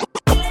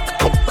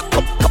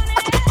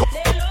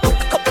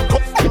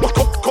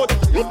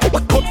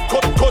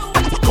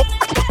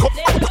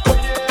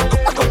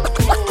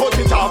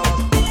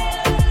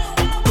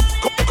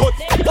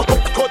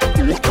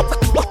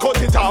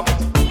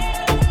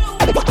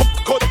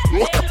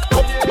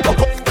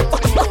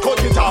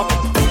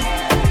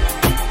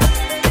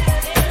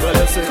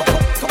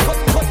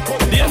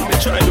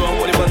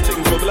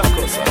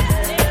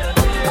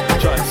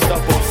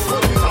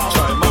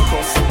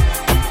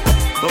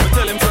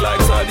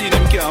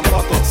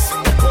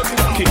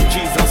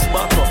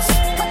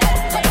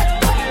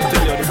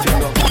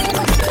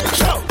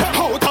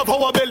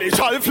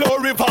 flow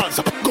rivers.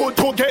 Good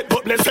to get,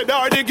 but blessed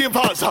are the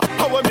givers.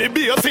 How me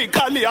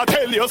basically I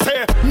tell you,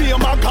 say, me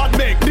and my God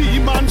make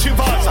demon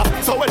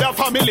shivers. So whether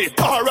family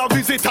or a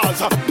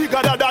visitors,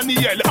 bigger than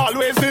Daniel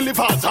always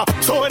delivers.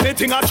 So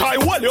anything I try,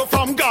 well you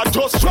from God,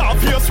 just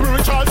drop your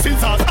spiritual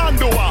scissors and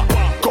do a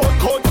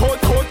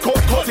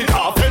cut it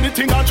off.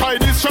 Anything I try,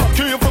 distract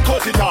you for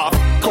cut it off.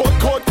 Cut.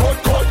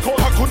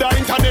 I could have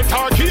internet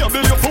or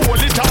cable, you for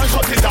hold it and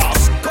shut it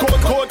off.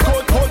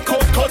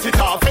 Cut it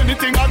off.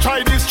 Anything I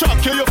try,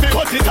 distract you for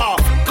cut it off.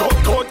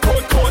 Cut.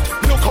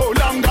 Look how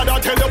long God I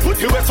tell you, put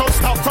you away, so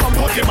stop from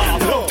put him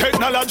off. No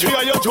technology,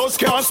 you just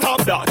can't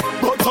stop that.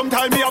 But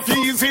sometimes me have to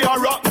easy a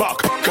rock back.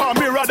 Cause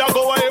me rather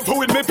go away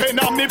with me pen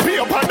and me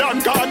paper than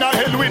gone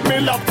hell with me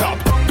laptop.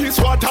 This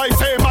what I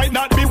say might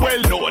not be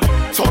well known.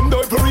 Some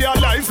don't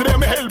realize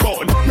them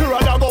hellbound. Me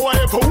rather go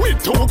away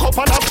with 2 cup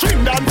and a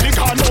string than pick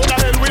on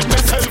hell with me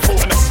cell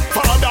phone.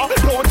 Father,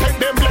 don't take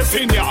them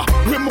blessing ya.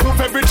 Remove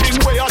everything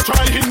where you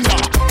try hinder.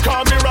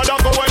 Cause me rather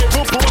go away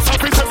post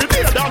office every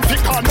day than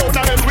pick on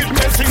hell with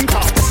me sing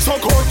top. So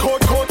cut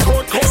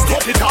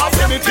it off.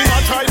 Anything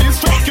I try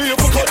distract you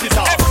for cut it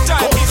off.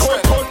 Cut.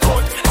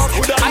 I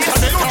could have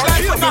internet or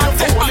cable, you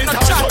for hold it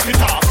and shut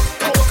it off.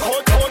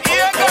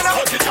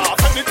 Cut it off.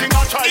 Anything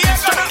I try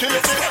distract you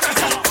for cut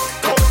it off.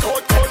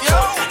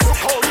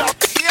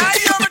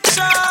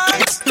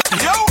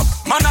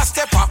 Man a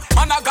stepper,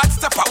 man a God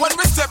stepper. When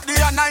we step, the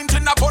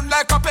anointing a bun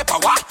like a pepper.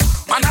 What?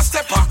 Man a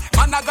stepper,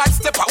 man a God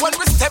stepper. When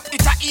we step,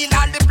 it a heal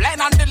all the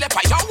blind and the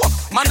leper. Yo,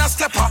 man a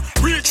stepper,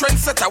 real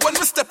trendsetter. When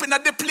we step in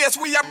at the place,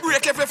 we a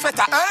break every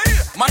fetter. Hey,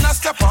 man a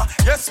stepper,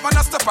 yes man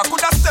a stepper.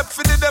 Could a step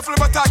for the devil,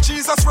 but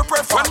Jesus we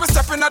prefer. When we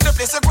step in at the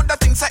place, a good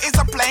thing say is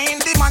a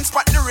plane. The man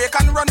spot the rake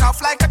and run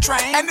off like a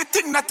train.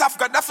 Anything that I've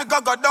got, the figure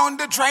go down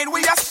the drain.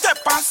 We a step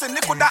and sin,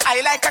 it could a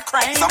eye like a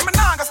crane. So me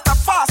nah go stop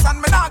fast and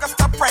me nah go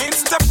stop praying.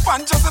 Step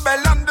on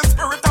Jezebel and the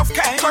spirit of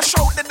Cain. Crush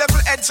out the devil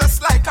head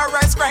just like a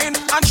rice grain.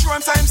 And show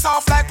him time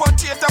soft like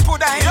potato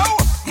pudding. Yo,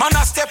 man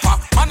a stepper,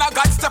 man a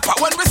God stepper.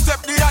 When we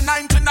step, the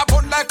anointing a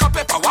bun like a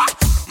pepper. What?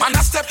 Man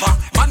a stepper,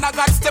 man a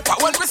God stepper.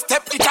 When we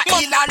step, it a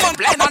heal all the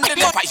blind and the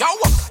leper. Yo,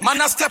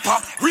 man a stepper,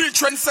 real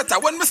trendsetter.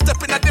 When we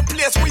step in at the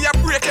place, we a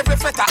break every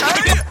fetter.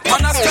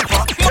 Man a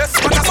stepper, yes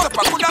man a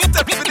stepper. Could a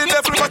step for the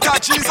devil, but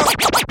Jesus.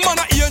 Man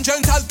a angel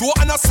tell do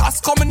and a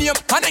sass coming here.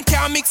 And I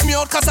can't mix me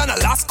out cause I'm a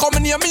last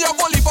coming here. Me a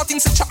go live out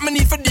things to chop me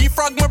need for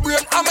defrag my brain.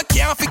 And I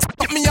can't fix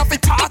me have to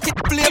talk it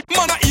play.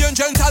 Man a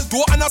angel tell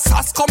do and a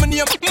sass coming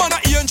here. Man a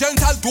angel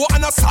tell do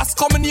and a sass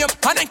coming here.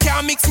 And I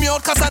can't mix me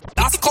out cause I'm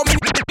last coming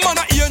here.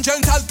 Man a angel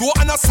tell do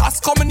and a sass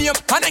coming here.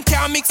 And I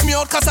can't mix me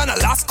out cause I'm a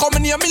last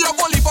coming here. Me a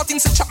go live out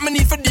things to chop me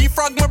need for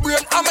defrag my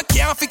brain. And I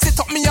can't fix it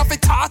up me have to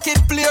talk it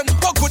plain.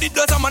 What good it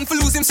does a man for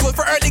lose him soul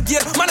for early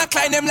game. Man I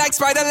climb them like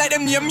spider like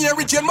them near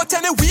Mary Jane. But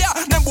anyway,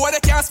 them boy they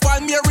can't spoil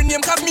Mary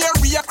name. Cause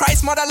Mary a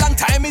Christ mother long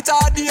time it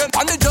hard in.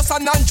 And the just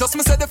and unjust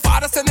me say the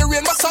father send the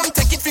rain. But some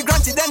take it for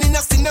granted then in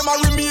a sin them a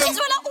remain. It's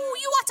when who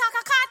you attack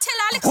I can't tell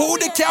all the who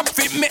they can't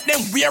fit make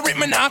them wear it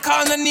me now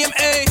call the name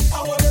eh.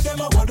 I want them,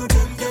 I want them.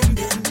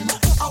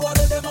 I want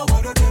them, I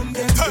want them.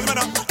 Tell me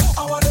now.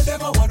 I want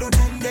them, I want them.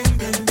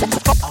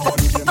 I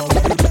want them, I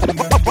want them.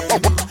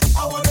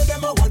 I want them,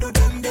 I want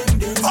them.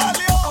 I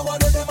want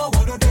them, I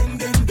want them.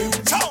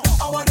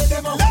 I want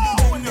them, I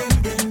want them.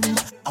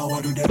 I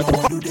want them, I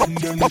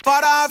want them.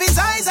 For all his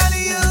eyes on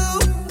you,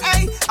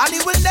 hey, and he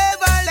will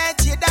never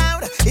let you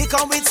down. He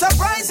come with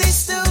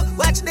surprises too.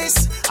 Watch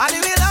this, and he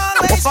will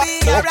always be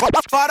around.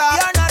 For all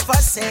you're not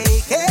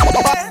forsaken.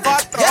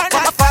 You're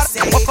not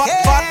forsaken.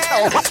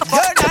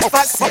 You're not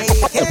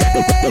forsaken.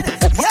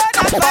 You're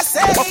not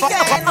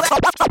forsaken.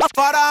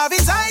 For all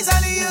his eyes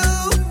on you,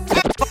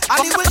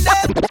 and he will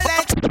never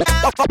let you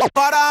down.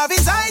 For all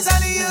his eyes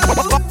on you,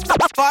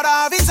 for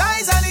all his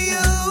eyes on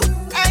you,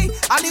 hey,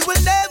 and he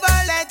will never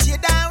let you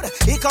down.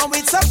 He come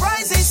with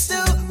surprises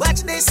too.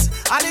 Watch this,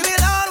 and he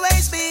will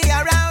always be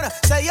around.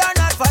 So you're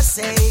not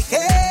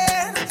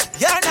forsaken.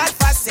 You're not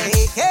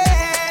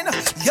forsaken.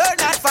 You're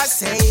not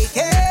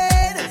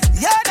forsaken.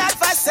 You're not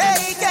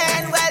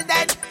forsaken. Well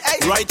then,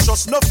 hey.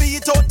 Righteous no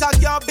feet out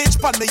of garbage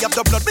pan. Me have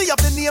the blood, me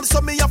have the name,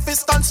 so me have to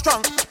stand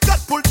strong. God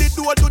pull the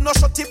door, do not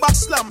shut it back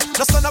slam.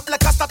 No stand up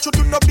like a statue,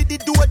 do not be the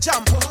door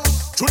jam.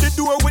 Through the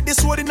door with the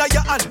sword in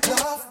your hand.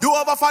 You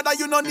have a father,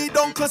 you no need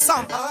Uncle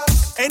Sam.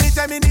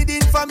 Anytime you need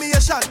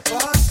information,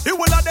 he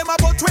will have them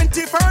about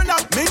 20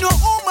 furlong. Me know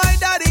who my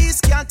daddy is,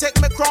 can't take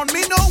me crown.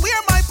 Me know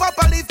where my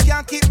papa live,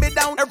 can't keep me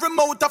down. Every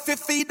mouth of his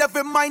feed,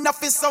 every mind of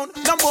his sound.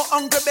 No more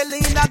hungry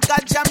belly in a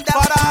God jam down.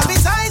 But all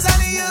his eyes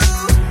on you,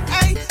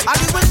 hey, and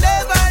he will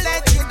never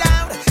let you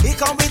down. He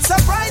come with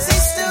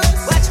surprises too.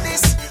 Watch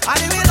this, and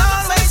he will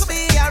always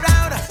be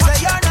around. So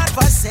you're not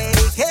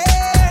forsaken.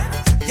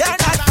 You're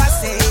not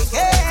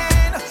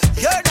forsaken.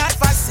 You're not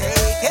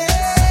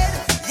forsaken.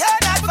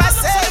 You're not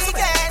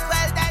forsaken.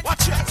 Well then,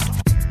 watch it.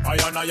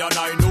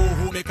 I know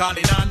who me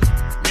calling on.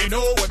 Me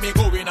know where me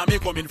going and me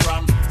coming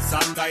from.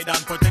 Some guide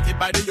and protected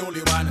by the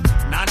only one.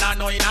 I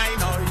know.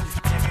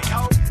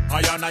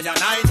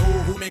 I know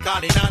who me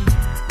calling on.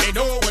 Me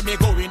know where me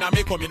going and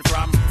me coming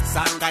from.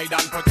 Sun guide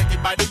and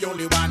protected by the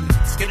only one.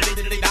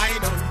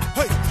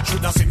 Hey,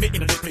 should have seen me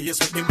in the place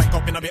with me mic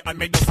up in a bit and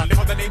make just a live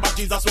out the name of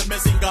Jesus when me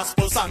sing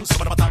gospel songs.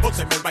 Some of the about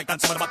say me right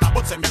and some of the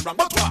about say me wrong.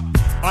 But what?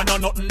 I know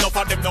nothing enough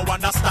of them no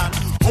understand.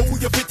 How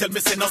you fit tell me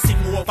say no sing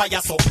over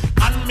your so?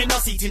 And me no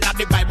see it in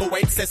the Bible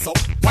where it says so.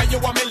 Why you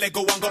want me let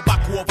go and go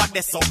back over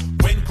there so?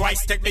 When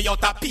Christ take me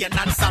out of pain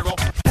and sorrow,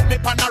 put me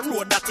on a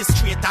road that is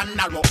straight and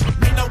narrow.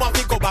 Me no want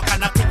to go back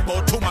and I think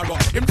about tomorrow.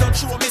 Him don't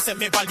show me say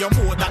me value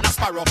more than a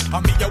sparrow.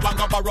 And me you want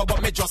go borrow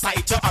but me just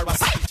hide your arrow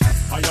sight.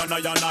 I know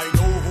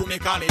who me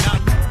calling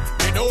on.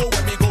 Me know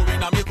where me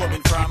going and me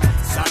coming from.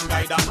 Sun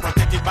guide and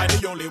protected by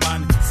the only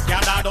one.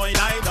 Scada doi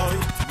doi,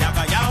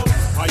 yaga yow.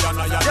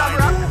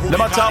 No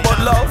matter about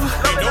love,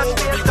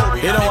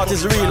 you know what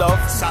is real love?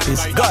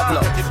 It's God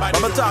love.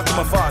 I'm gonna talk to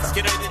my father.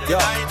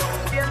 Yeah.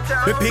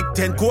 We pick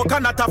 10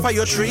 coconut off of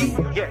your tree,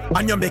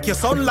 and you make your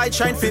sunlight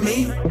shine for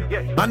me.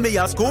 And me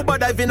a scuba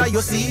diving at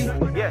your sea,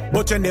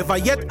 but you never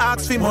yet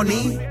ask for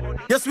money.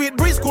 Your sweet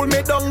breeze cool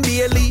me down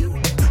daily.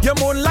 Your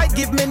moonlight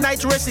give me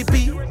night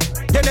recipe.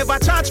 You never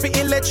charge for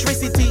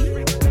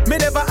electricity. Me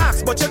never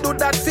ask, but you do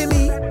that for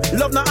me.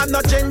 Love no have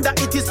no gender,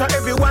 it is for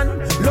everyone.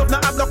 Love no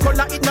have no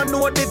color, it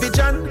no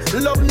division.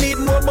 Love need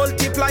more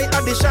multiply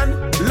addition.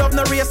 Love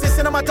no racist,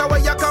 no matter where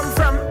you come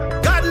from.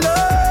 God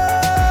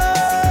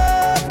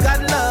love,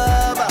 God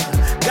love,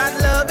 God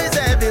love is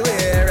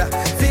everywhere.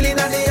 Feeling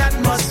of the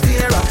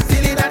atmosphere,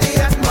 feeling of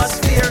the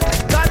atmosphere.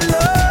 God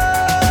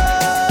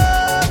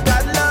love,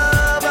 God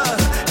love,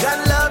 God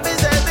love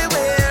is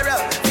everywhere.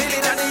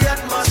 Feeling of the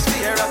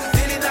atmosphere,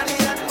 feeling of the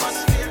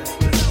atmosphere.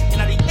 In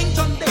the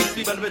ancient days,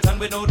 we return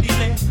with no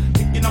delay.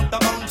 Picking up the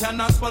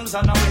mountain and swells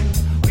on the wind.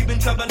 We've been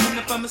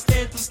traveling from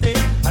state to state,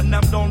 and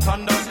them don't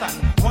understand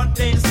what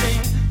they say.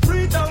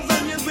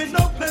 3,000 years with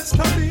no place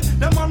to be.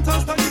 The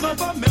mountains to give up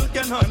for milk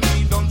and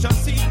honey. Don't you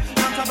see?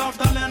 Not about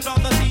the land or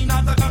the sea,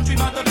 not the country,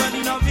 but the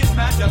dwelling of His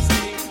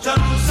Majesty.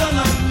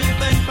 Jerusalem,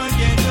 if I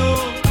forget you,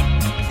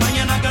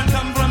 and I can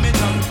come from it.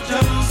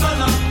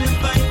 Jerusalem,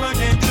 if I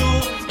forget you,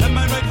 then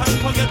my right hand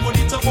forget what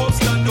it's supposed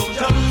to do.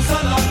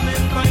 Jerusalem,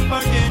 if I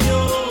forget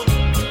you,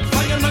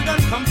 and I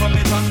can come from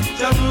it.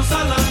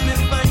 Jerusalem,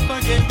 if I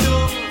forget you,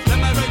 then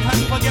my right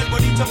hand forget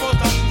what it's supposed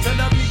to do. Then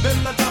I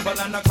rebuild the temple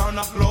and the crown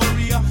of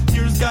glory.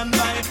 Years gone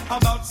by,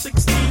 about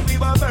 16, we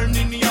were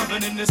burning the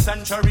oven in the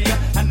century.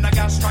 And the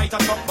gas tried to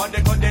come, but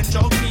they couldn't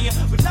choke me.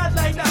 We not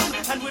lie down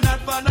and we not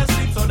fall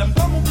asleep. So them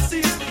come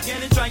overseas,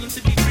 again trying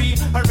to be free.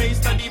 Erase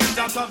the demons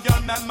out of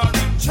your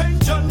memory.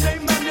 Change your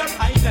name and your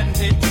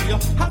identity.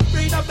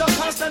 Afraid of the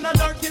past and a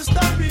dark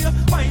history.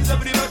 Why is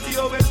everybody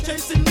always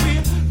chasing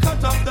me?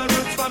 Cut off the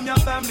roots from your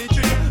family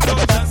tree. Don't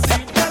you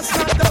see, that's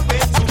not the way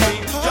to be.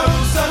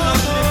 Jerusalem,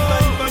 if I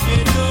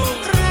forget you,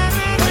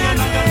 why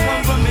not gonna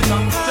come from me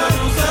now?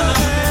 Jerusalem,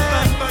 if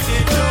I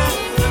forget you,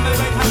 then the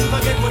right hand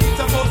forget what it's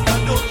supposed to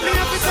do.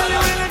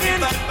 Jerusalem,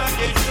 if I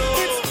forget you,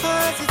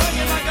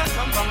 why not gonna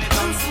come from me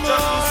now?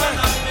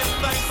 Jerusalem,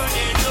 if I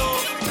forget you,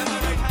 then the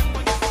right hand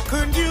forget.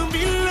 Could you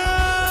be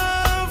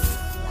loved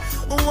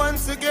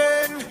once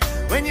again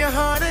when your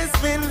heart has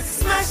been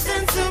smashed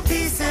into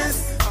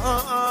pieces?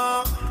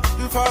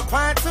 For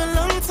quite a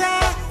long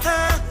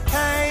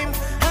time,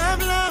 I've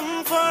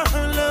longed for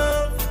her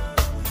love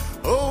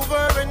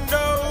over and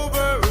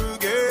over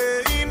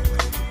again.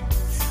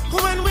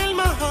 When will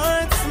my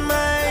heart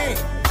smile?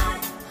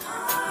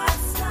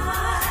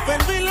 When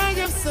will I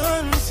have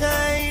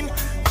sunshine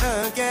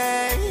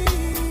again?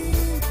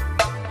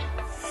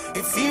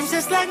 It seems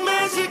just like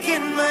magic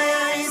in my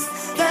eyes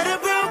that a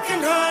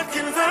broken heart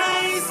can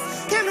rise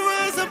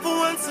up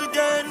once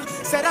again.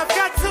 Said I've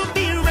got to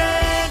be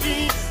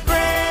ready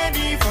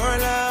for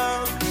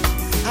love.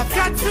 I've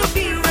got to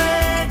be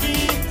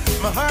ready.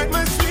 My heart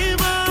must live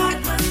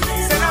on.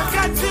 Said I've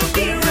got to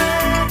be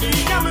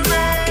ready. I'm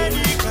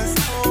ready. 'Cause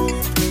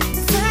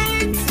fell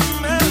into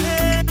my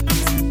hands.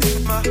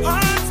 My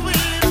heart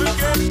will live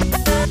again.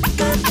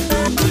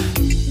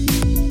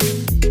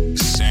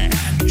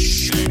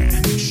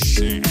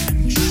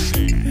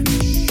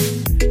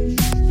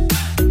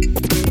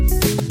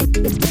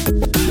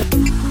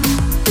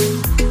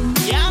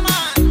 Yeah,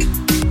 man.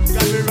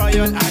 Got me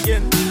royal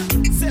again.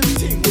 Same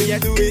thing, we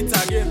do it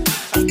again.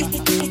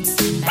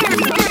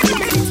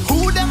 Who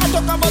them a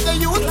talk about the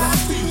youth?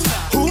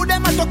 Who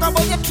them a talk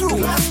about the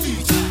truth?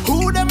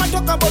 Who them a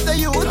talk about the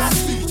youth?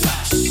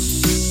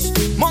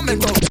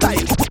 Moment of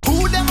time.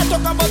 Who them a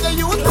talk about the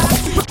youth?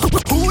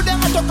 Who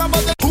them a talk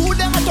about the? Who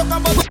them a talk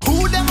about the?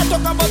 Who them a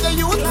talk about the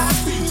youth?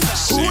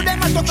 Who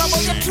them a talk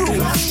about the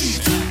truth?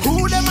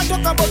 Who them a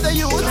talk about the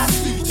youth?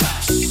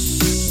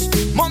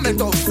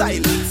 Moment of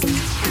silence.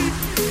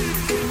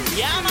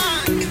 Yeah,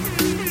 man.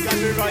 Got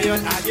me royal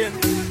again.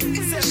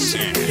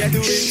 Yeah,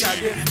 do it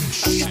again.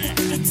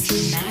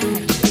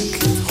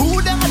 Who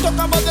them a talk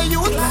about the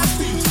youth?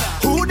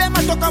 Who them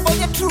a talk about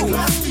the truth?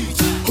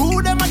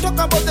 Who them a talk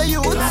about the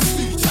youth?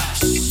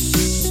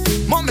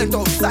 Moment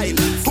of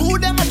silence. Who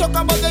them a talk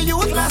about the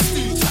youth?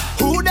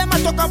 Who them a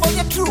talk about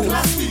the truth?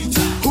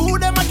 Who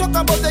them a talk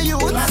about the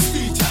youth?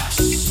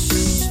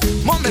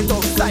 Moment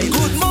of silence.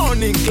 Good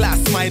morning, class.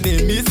 My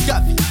name is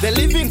Gavi, the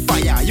living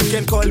fire. You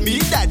can call me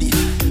daddy.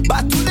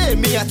 But today,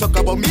 me I talk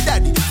about me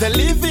daddy, the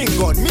living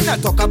God. Me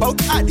not talk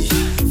about Addy.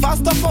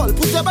 First of all,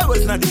 put your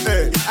Bibles in the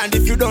air. And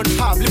if you don't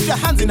have, lift your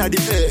hands in the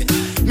air.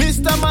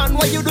 Mr. Man,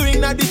 what you doing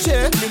in the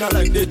chair? Me not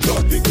like the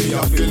topic, me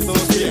I feel so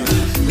scared.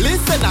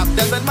 Listen up,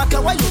 doesn't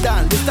matter what you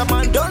done. Mr.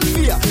 Man, don't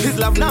fear, his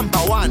love number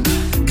one.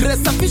 Grace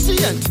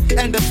sufficient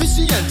and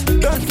efficient.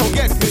 Don't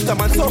forget, Mr.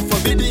 Man, so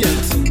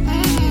forbidient.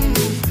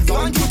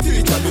 Thank you,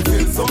 teacher, me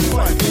feel so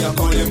fine. Me I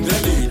call him the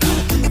leader.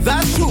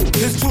 That's true,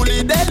 he's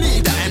truly the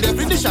leader. And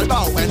every knee shall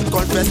bow and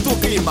confess to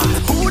him.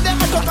 Who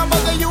them a talk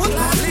about the youth?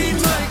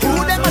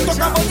 Who them a talk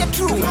about the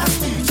truth?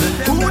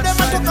 Who them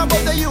a talk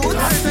about the youth?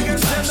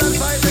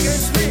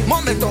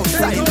 Moment of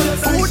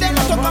silence. Who them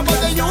a talk about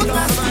the youth?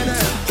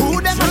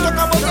 Who them a talk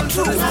about the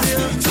truth?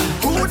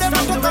 Who them a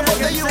talk about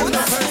the youth?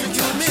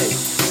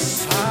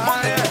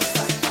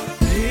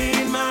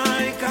 Plead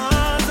my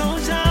cause, oh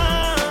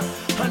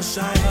Jah, and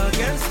strive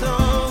against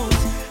those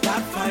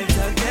that fight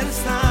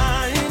against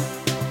time.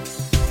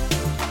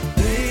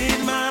 Plead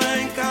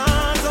my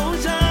cause, oh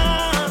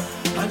Jah,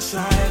 and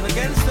strive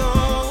against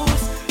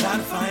those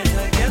that fight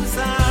against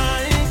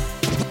time.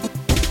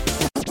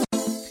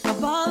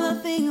 Of all the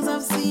things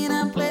I've seen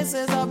and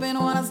places I've been,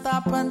 wanna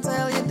stop and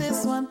tell you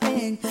this one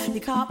thing. You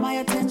caught my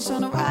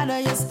attention, rather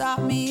you stop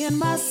me in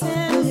my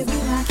sin.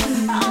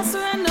 I'll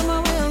surrender my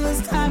will,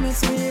 this time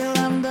it's real.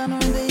 I'm done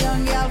with the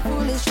young gal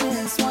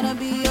foolishness. Wanna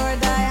be your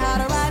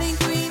die-hard riding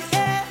queen,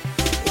 yeah,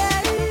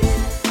 yeah.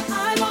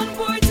 I'm on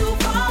board to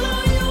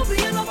follow you, be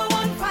your number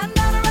one fan,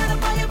 down and right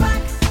up on your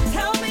back.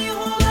 Tell me you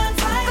hold on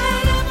tight,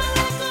 and I'ma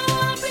let go,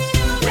 I'll be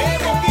your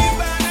baby.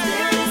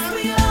 Steer this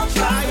wheel, I'll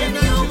trust in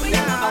you, be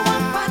your number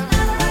one fan,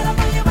 down and right up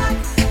on your back.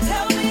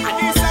 Tell me you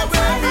hold on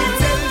tight, and I'll be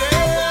your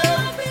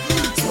baby.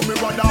 So me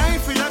brother, die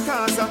for your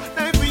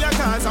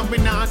cause, and we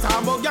not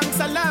talk about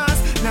gangsta laws.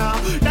 Now,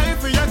 die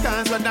for your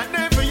cause, but not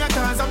die for your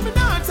cause, and we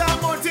not talk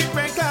about it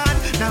record.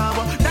 Now,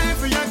 die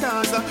for your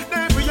cause,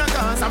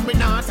 and we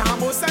not talk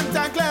about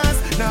Santa Claus.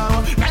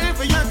 Now, die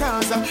for your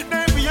cause,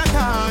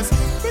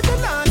 with the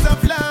lands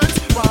of lands.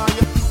 Why?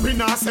 We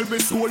not sell we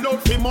soul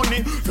out for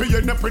money. For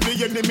you not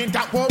pretty enemy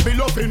that won't be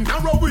loving.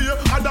 Narrow way,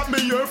 and that me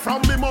hear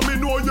from me mommy.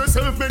 Know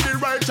yourself, make the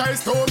right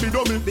choice, don't be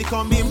dummy.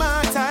 Become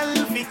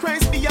immortal, be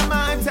Christ be a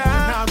martyr.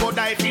 Now go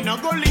die for no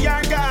gully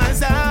or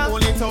Gaza.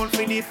 Only town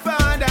for the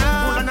father.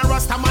 And a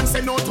Rasta man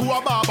say no to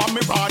a barber,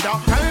 me brother.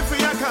 Die for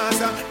your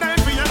cause, and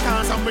we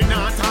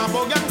not talk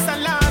about gangsta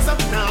laws.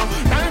 Now,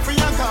 die for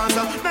your cause,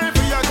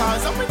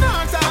 and we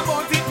not talk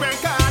about it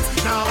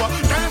records. Now,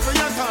 die for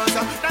your cause,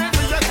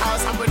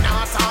 and we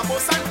not talk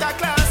about Santa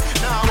Claus.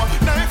 Now,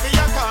 die for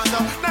your cause,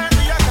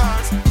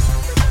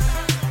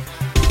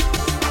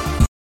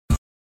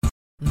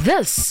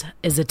 This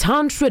is a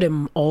Turnt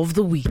Rhythm of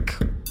the Week.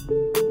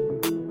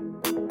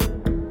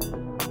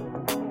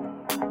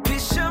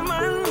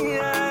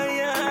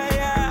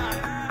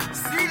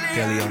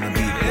 Kelly on the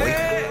beat, boy.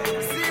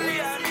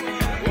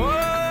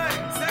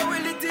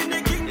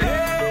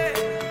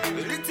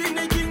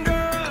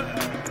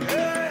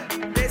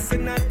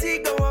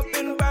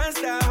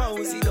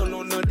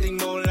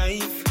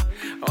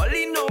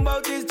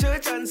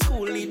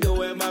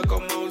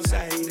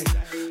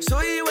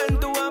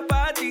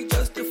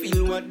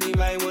 What the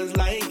vibe was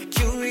like,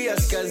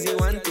 curious cause you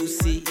want to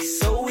see.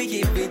 So we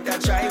give it a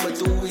try, but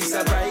do we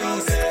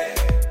surprise?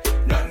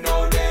 Not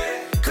know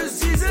that. Cause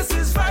Jesus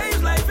is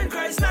fine, life in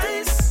Christ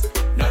nice.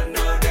 Not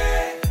know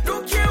that.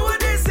 Don't care what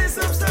they say,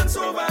 substance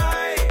over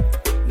high.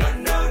 Not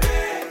know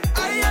that.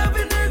 I have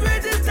been the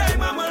greatest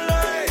time of my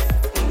life.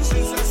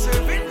 Since I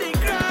serving in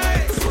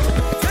Christ.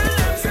 Tell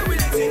them say we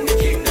live in the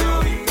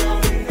kingdom.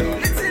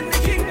 Live in the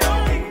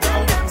kingdom.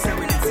 Tell them say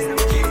we live in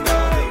the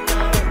kingdom.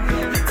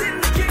 Live in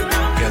the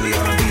kingdom. Kelly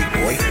on the beat,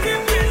 boy.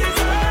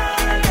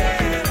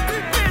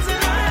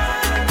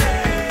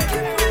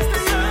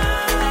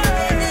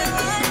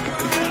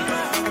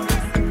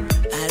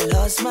 I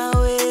lost my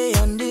way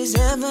on this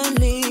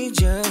heavenly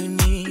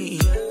journey,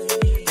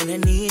 and I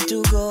need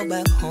to go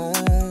back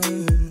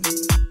home.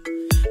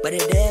 But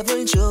the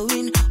devil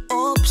showing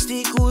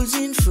obstacles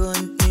in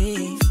front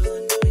me,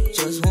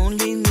 just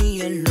holding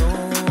me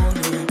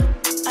alone.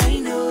 I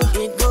know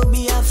it go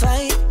be a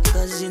fight,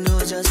 cause you know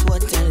just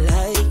what I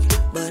like.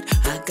 But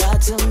I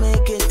got to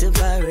make it to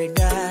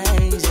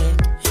paradise.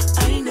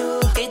 And I know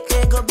it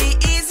ain't go be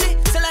easy,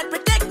 so Lord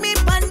protect me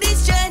on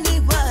this journey.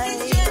 Why?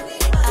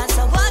 As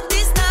I walk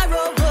this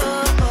narrow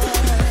road,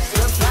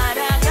 so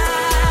Father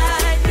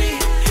guide me.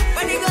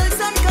 When the girls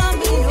are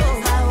coming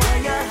home, how will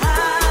you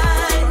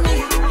hide me?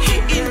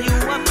 In you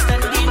I'm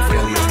standing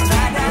for my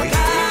Father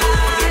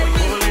guide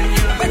me.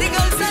 When the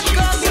girls are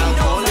coming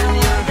home, how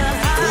will you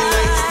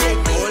hide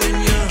me?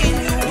 In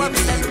you I'm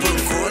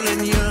standing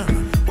Calling you.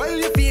 Well,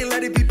 you feel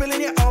like the people in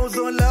your house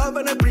don't love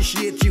and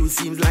appreciate you.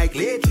 Seems like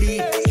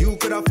lately you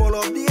could have fall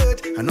off the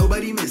earth and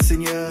nobody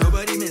missing you.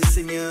 Nobody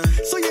missing you.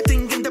 So you're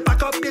thinking to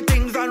pack up your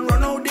things and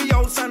run out the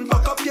house and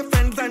buck up your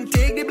friends and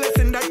take the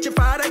blessing that your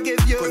father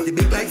gave you. Cause the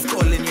big life's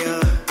calling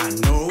you. I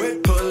know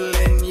it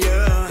pulling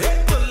you.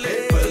 It pulling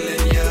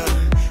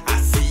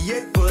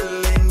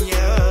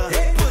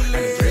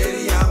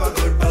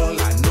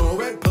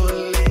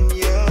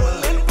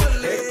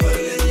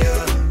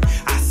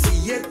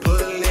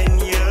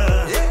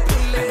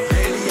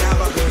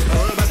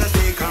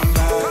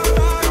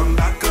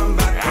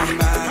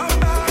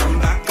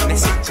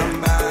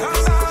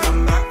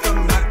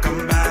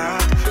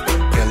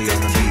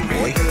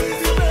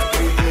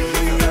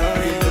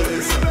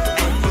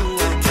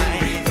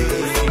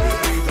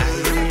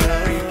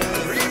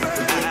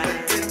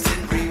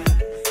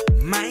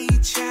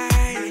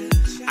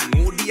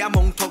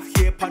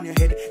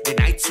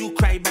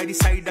at the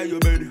side of your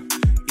bed.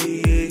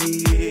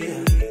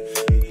 Yeah.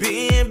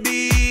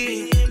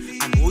 Baby,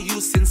 I know you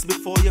since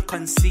before you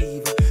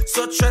conceive.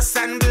 So trust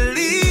and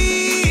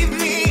believe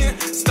me.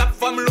 Stop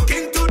from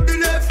looking to the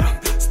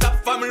left.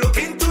 Stop from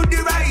looking to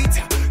the right.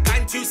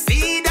 Can't you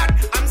see that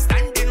I'm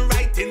standing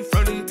right in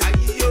front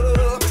of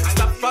you?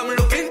 Stop from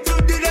looking to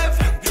the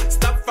left.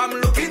 Stop from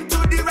looking to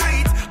the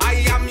right.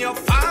 I am your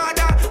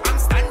father. I'm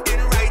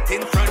standing right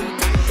in front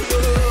of you.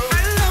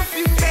 I love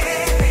you,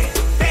 baby,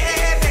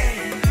 baby.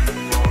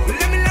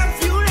 Let me love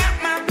you like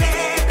my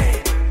baby,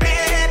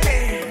 baby.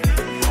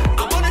 I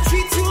wanna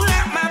treat you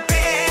like my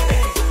baby,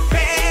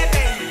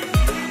 baby.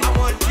 I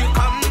want you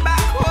come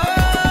back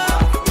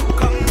home,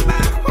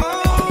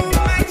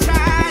 my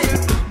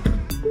child.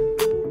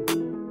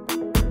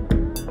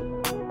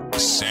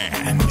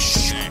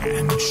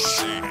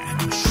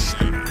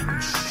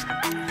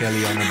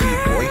 Kelly on the beat,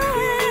 boy.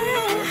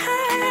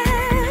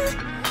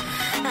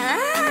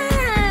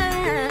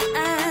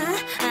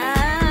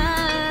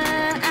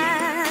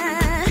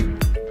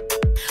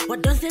 What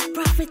does it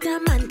profit a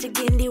man to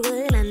gain the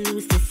world and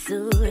lose his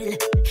soul?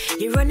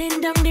 You're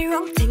running down the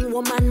wrong thing,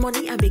 woman,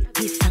 money, a big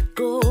piece of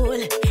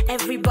gold.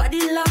 Everybody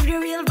love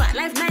your real, but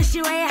life nice,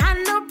 you ain't had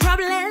no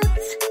problems.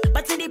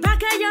 But in the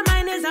back of your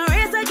mind is a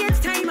race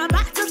against time, a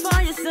battle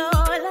for your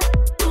soul.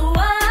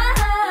 Whoa,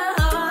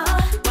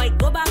 boy,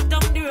 go back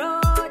down the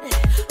road.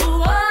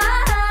 Whoa,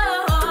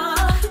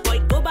 boy,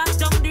 go back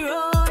down the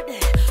road.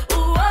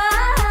 Whoa,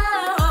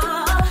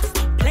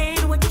 stop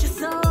playing with your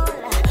soul.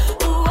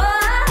 Whoa,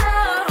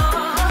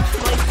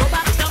 boy, go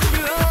back down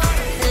the road.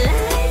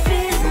 Life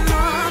is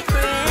more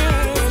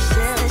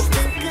precious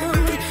than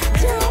gold.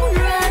 Don't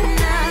run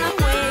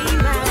away,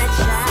 my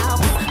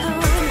child.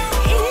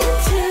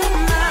 Into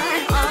my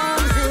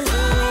arms is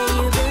where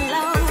you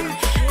belong.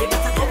 You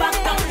better go back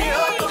down the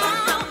road, go back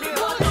down the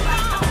road, go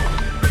back down.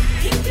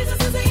 King Jesus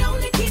is the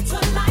only key to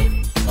life.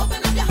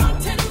 Open up your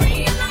heart and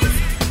realize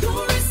you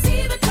will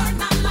receive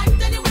eternal life.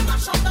 Then you will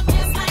mash up the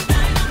place like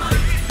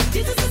dynamite.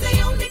 Jesus is the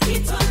only key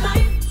to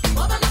life.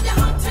 Open up your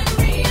heart and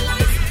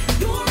realize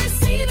you will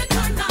receive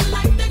eternal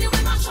life. Then you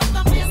will mash up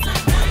the place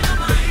like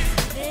dynamite.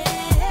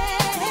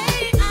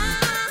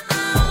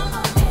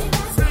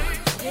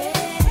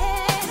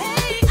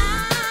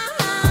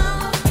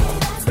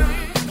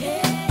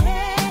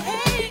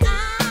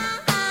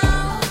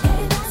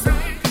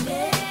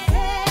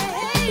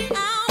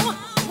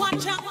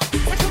 Watch out. Watch me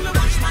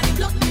wash my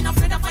blood. Me no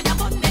afraid of fire,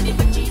 but many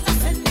with Jesus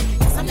send me.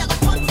 Yes, I'm like a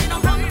ton in a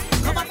run.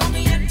 Cover from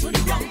me head to the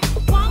ground.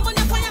 One on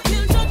your fire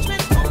till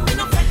judgment come. Me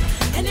no fret.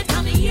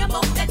 Anytime me hear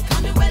about that,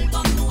 come me well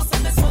done. No, so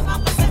me smoke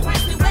up, but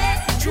Christ me way.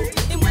 Truth,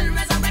 him will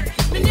resurrect.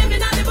 Me name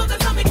in all the book,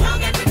 so me can't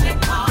get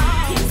rejected.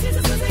 King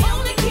Jesus is the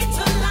only key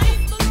to life.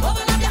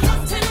 Open up your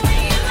heart and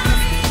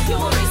realize you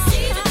will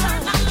receive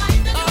eternal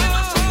life. Then you will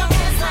mash up the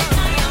place like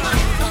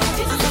dynamite.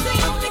 Jesus is the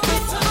only key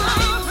to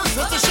life.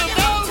 Open up your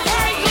heart and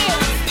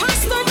realize.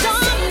 Pastor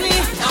Johnny,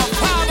 our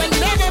Father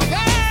never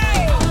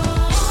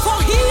fails. For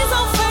He's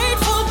a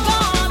faithful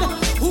God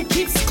who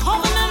keeps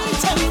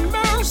covenant and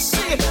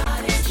mercy.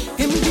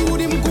 Him good,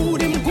 him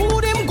good, him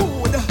good, him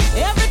good.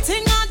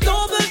 Everything I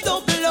double,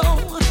 double,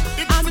 oh.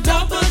 I'm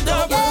double,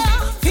 double.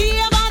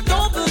 Fever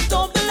double,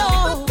 double,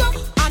 oh.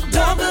 I'm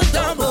double,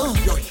 double.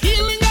 Your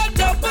healing a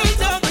double,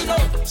 double,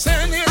 oh.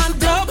 Send it a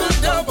double,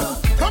 double.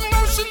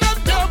 Promotion a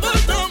double,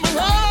 double,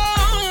 oh.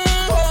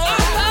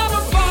 I have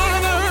a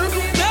Father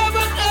who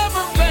never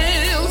ever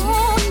fails.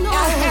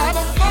 I have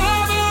a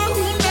Father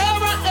who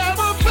never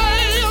ever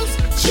fails.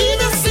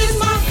 Jesus is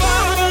my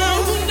Father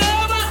who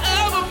never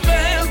ever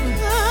fails.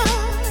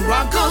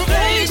 Rock of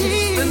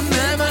ages that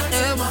never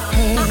ever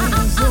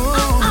fails.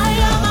 I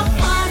have a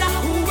Father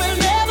who will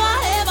never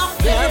ever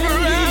fail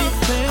me.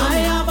 I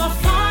have a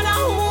Father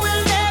who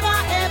will never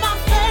ever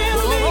fail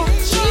me.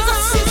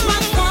 Jesus is my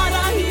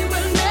Father, He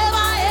will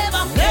never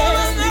ever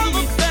fail me.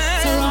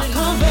 The Rock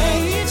of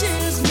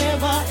ages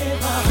never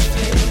ever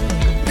fail.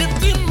 Lift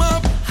Him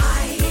up,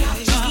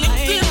 just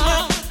lift Him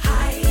up.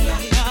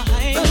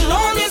 The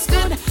Lord is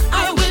good,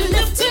 I will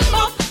lift Him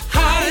up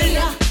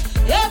higher.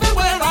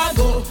 Everywhere I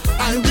go,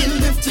 I will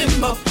lift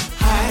Him up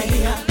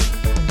higher.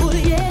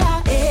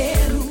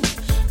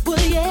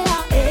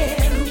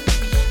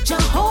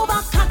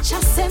 Jehovah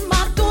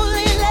Kachasema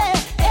Dulile,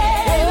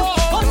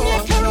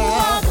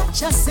 Onyekeruwa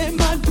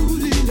Kachasema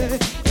Dulile.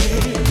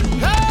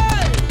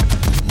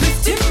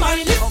 Lift Him, I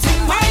lift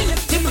Him, I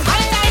lift Him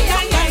high, high,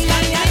 high,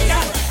 high, high,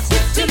 high.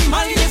 Lift Him, I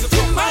lift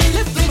Him, I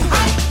lift Him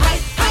high,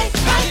 high, high,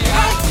 high,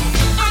 high.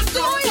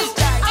 Adore you, I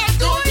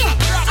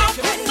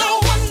put no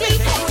one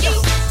before you.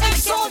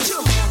 Exalt you,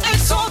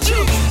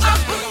 I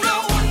put no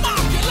one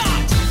above you,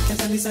 Lord.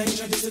 Can't I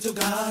introduce you to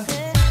God?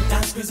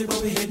 That's crazy, but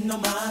we hit no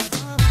man.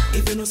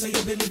 If you know, say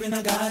you believe in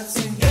a God,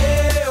 sing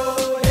hey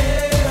oh,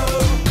 hey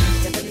oh.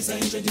 Can't I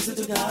introduce you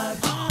to God?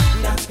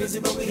 That's crazy,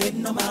 but we hit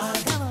no man.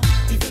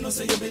 If you know,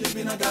 say you believe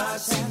in a God,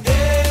 sing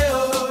hey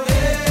oh,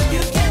 hey oh.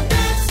 You can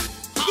dance,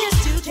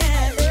 yes you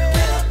can.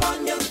 Get up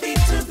on your feet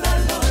to the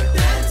Lord,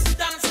 dance.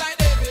 Dance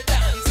like every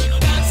dance, you know,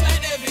 dance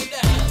like every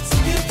dance.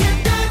 You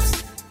can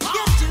dance,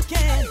 yes you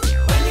can.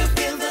 When you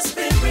feel the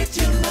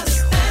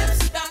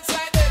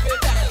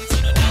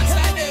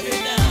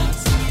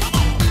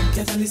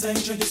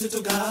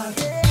to God.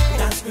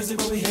 That's crazy,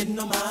 but we heading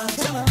no man.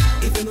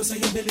 If you know say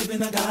you believe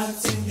in a God,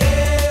 sing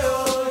hey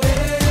oh,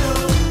 hey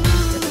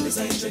oh. Tell me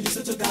say introduce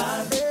you to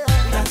God.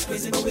 That's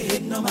crazy, but we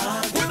heading no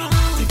man.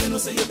 If you know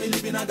say you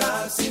believe in a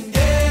God, sing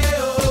hey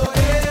oh,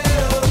 hey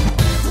oh.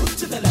 Move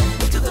to the left,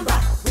 move to the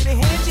right. With the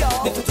hands,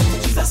 y'all. Lift it up to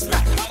Jesus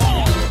right.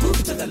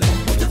 Move to the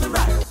left, move to the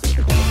right.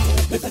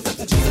 Lift it up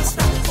to Jesus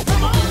right.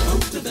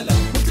 Move to the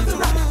left, move to the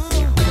right.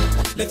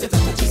 Lift it up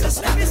to Jesus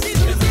right. Lift it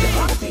up to Jesus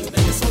right.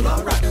 It's all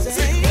alright.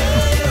 Sing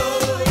hey oh,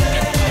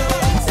 hey oh.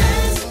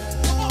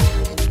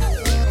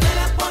 Get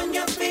up on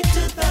your feet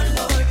to the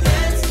Lord.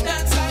 Dance,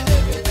 dance like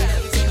every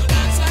dance.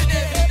 Dance like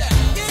every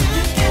dance.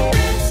 You can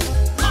dance.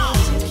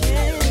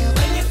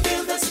 When you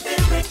feel the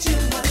Spirit, you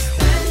must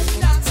dance.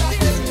 Dance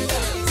like every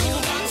dance.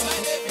 Dance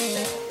like every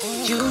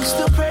dance. Used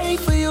to pray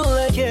for you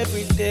like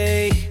every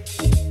day.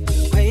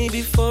 Way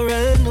before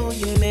I knew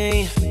your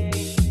name.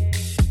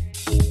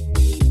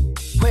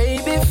 Way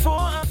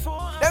before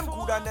them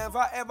coulda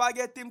never ever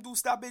get him to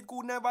stop it.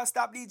 Could never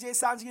stop DJ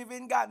Sanj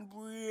giving God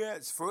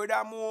praise.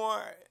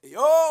 Furthermore,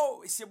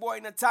 yo, it's your boy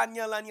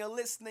Nathaniel and you're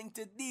listening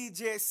to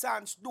DJ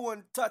Sanj.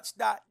 Don't touch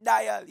that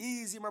dial.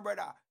 Easy, my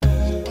brother.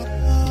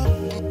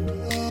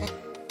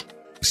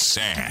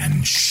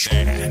 Sanj.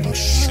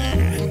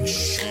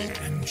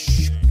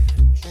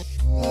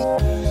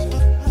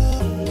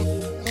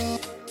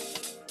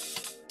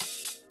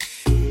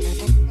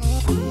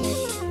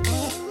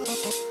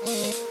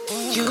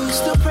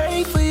 Used to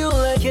pray for you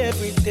like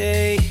every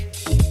day.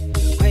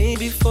 Way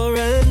before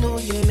I knew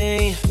your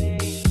name.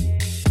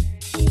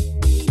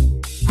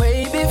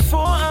 Way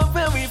before our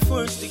very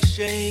first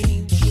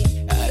exchange,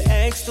 I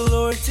asked the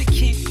Lord to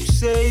keep you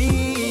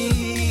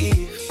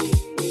safe.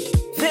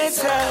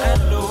 That's how I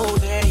know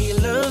that He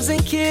loves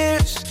and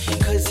cares,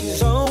 'cause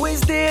He's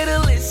always there to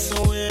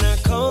listen when I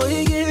call,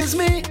 He hears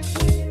me.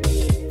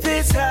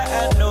 That's how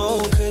I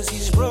know, 'cause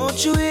He's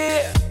brought you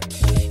here,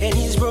 and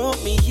He's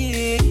brought me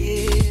here.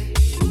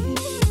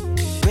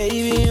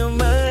 Baby, you're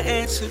my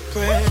answered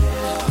prayer.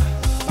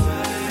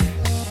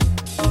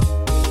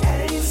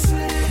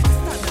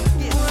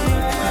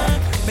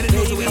 Baby,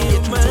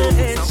 you're my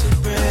answered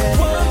prayer.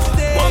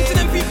 One to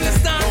them people that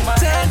stand,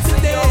 turn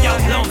today.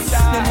 Young lumps,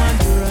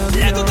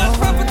 Lego got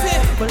property.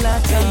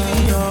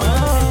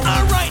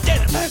 Alright then,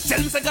 tell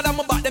them say God I'm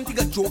about them to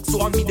get jokes,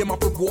 so I meet them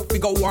up a rope, we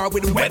go war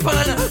with a weapon.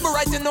 But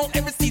right now,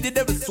 every seed the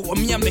devil so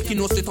me I'm making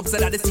no straight up so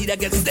that the seed I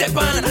get step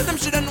on. Them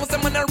shoulda know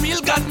some man a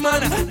real God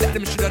man. That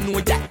them shoulda know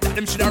that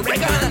them shoulda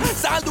reckon.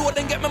 So I'll do it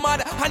then get me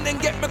mad and then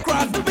get me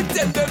cross. Me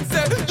tell them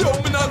say, yo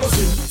me nah go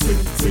sing.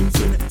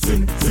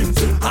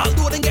 I'll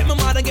do it then get me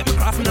mad and get me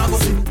cross. Me nah go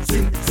sing.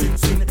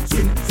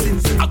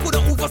 I coulda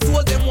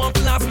oversold them one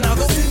class. Me nah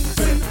go sing.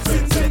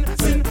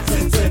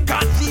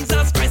 God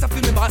Jesus Christ I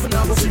feel me boss. Me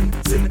nah go sing.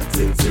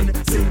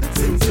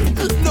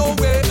 No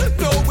way,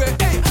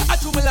 hey, I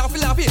do me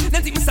laughy,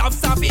 then think me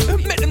soft-soppy.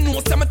 Make them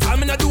know some time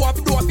me nah do up.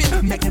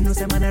 Make them know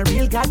some man a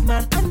real God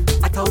man.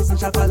 1,000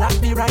 shall fall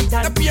at me right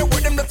hand. The peer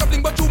word them not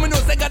something but you me know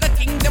say God a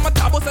king. Them a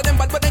taboo so them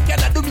bad but they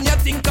cannot do me a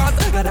thing. Cause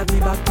gotta be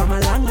back from a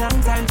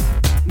long time.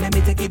 Let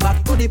me take it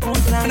back to the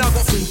punchline. Now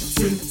go sing.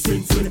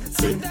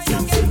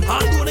 I'll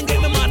do it and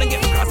get me mad and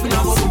get me cross. Me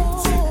now go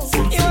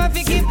sing. You have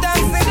to keep that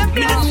in the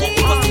blessing.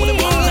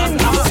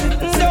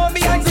 Don't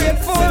be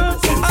ungrateful.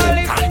 All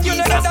it you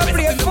know that I'm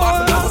grateful.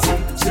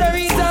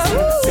 Sharita,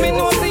 me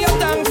know say you're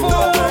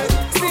thankful.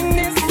 Sing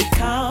this.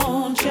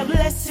 Count your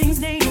blessings,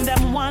 name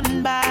them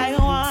one by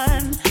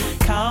one.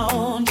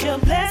 Count your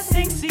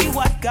blessings, see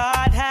what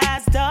God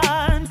has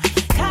done.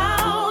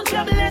 Count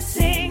your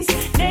blessings,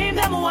 name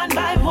them one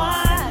by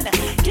one.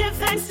 Give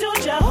thanks to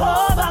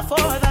Jehovah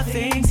for the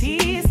things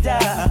He's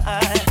done.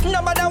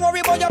 Nobody worry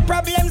about your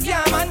problems,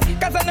 yeah man.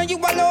 'Cause I know you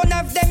alone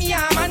have them,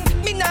 yeah man.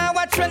 Me now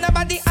watch when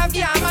nobody have,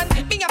 yeah man.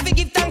 Me have to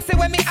give thanks to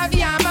when me have,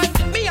 yeah man.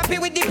 Me happy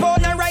with the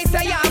bone and rice,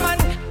 yeah man.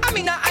 I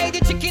mean I hide the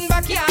chicken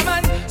back, yeah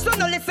man. So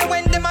no listen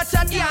when them a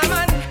chat, yeah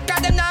man.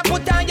 'Cause them not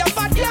put on your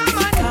fat, yeah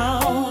man.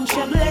 Count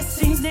your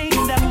blessings,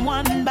 name them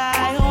one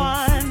by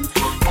one.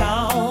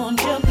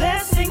 Count your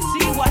blessings,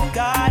 see what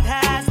God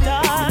has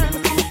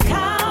done.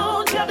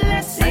 Count your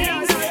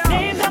blessings,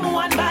 name them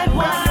one by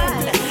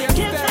one.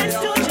 Give thanks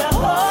to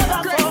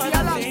Jehovah for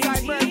the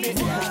things He's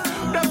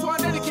done. That's why I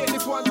dedicate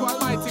this one to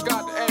Almighty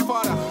God, hey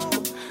Father.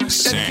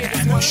 Sanj.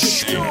 Yes,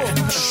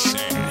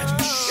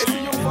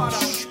 you,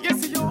 Father. Yes,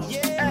 you.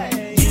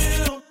 Hey.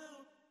 You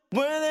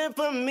were there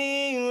for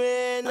me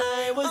when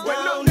I was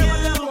down.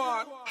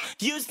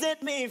 You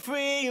set me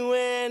free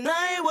when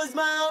I was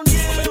bound.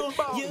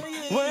 You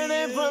were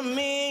there for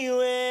me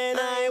when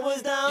I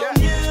was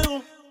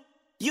down.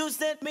 You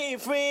set me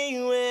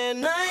free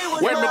when I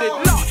was when me did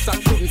lost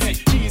and couldn't see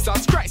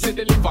Jesus Christ, you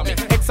deliver me.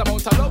 X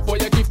amount of love, boy,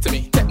 you give to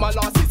me. Take my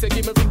losses, you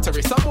give me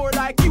victory. Some more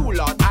like you,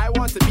 Lord, I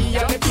want to be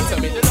an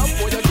epitome. The love,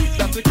 boy, you give,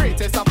 that's the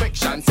greatest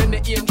affection. Send the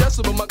angels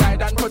to be my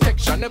guide and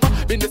protection. Never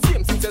been the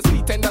same since the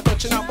sweet tender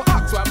touching up my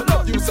heart. So I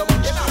love you so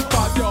much.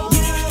 Cause yo,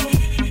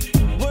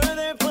 were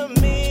there for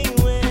me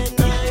when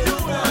I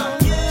was down.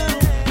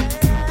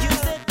 You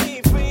set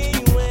me free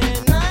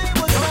when I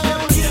was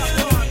down.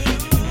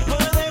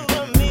 Were there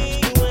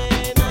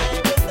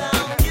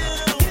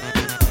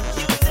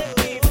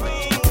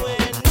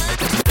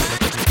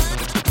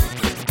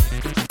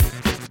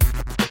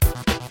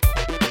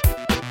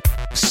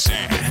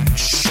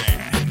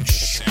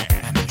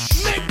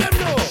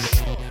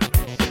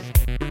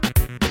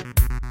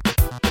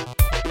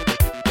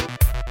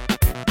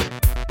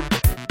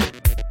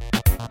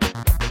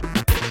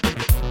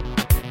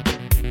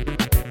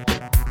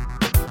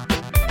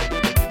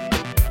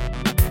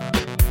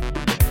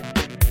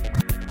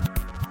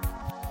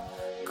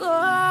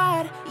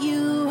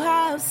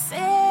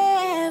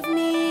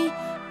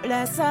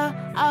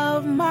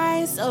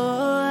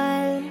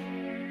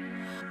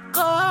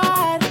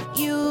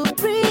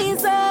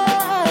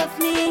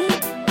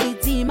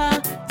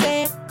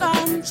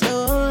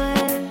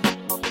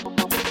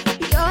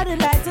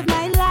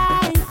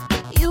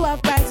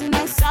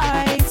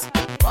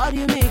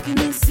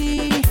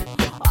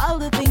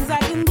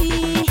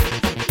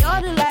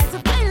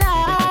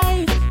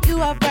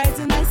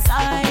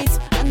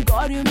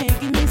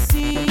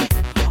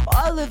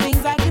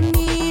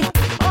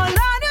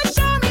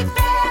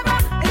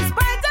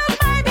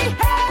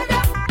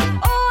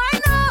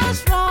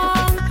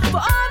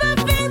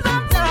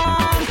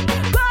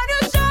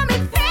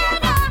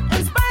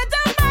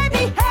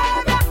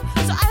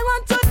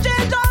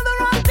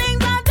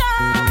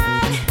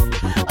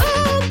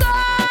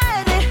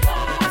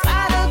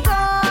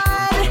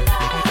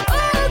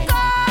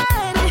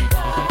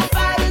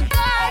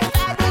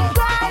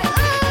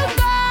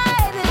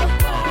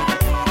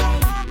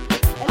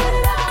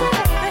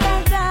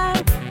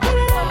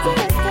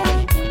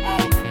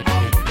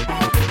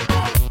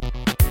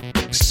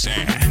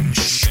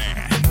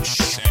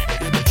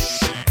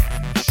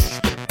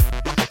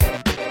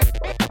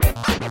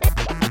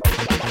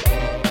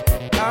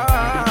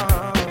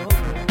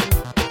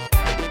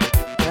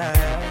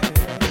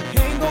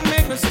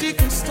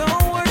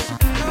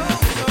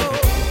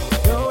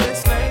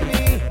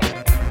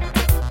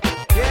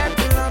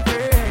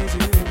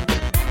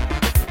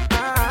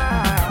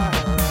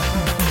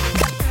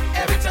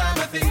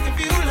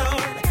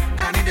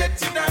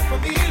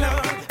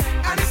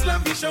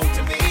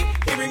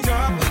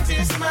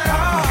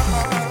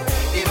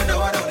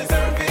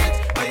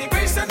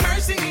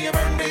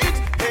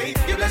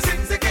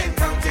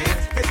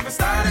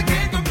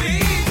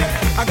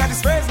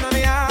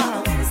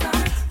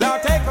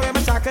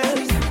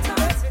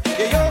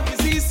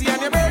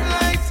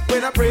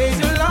I praise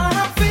you, Lord,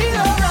 I feel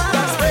alright.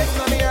 That's praise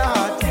on your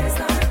heart.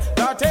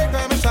 Lord, take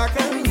away my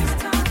shackles.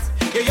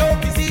 Your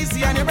yoke is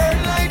easy and your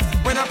burden light.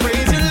 When I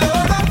praise you,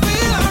 Lord, I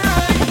feel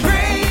alright.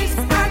 Praise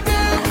I do.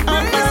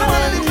 Praise I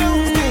wanna do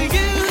to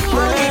you.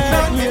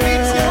 Ignite me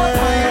with your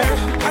fire.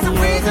 As I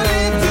praise I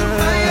lift you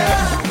higher.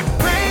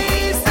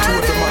 Praise I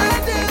do.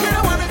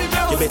 I wanna be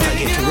close to you. You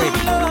better get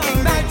ready.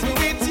 Ignite me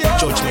with your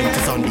Judgment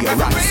is on the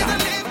horizon.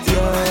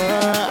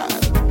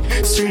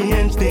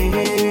 Strange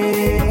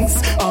things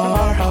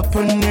are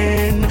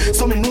happening.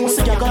 So me know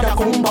say I gotta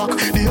come back.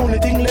 The only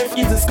thing left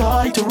is the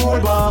sky to roll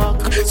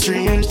back.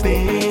 Strange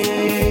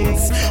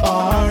things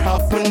are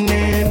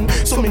happening.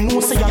 So me know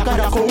say I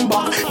gotta come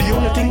back. The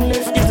only thing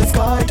left is the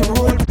sky to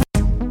roll back.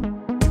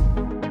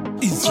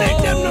 It's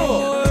like them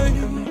know.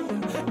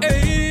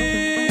 Hey,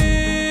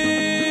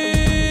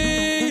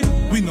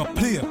 we no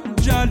play.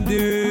 Jade.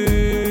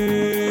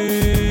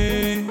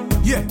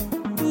 Yeah.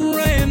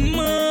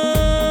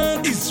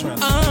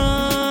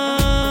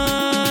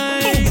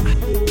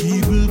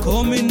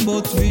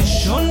 But we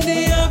shun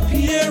the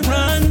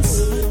appearance.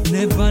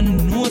 Never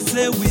know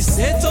say we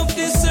set up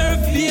the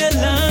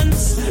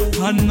surveillance.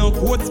 And no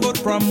quotes but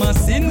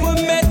promising we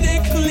make the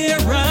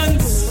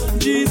clearance.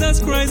 Jesus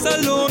Christ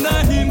alone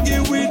and him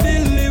give we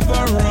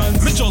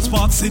deliverance. Me just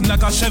parts in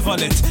like a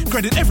Chevrolet.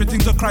 Credit everything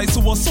to Christ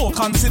who was so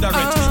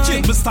considerate.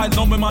 Change my style,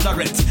 now me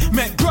moderate.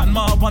 Met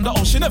grandma wonder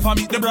how she never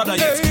meet the brother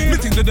yet. Me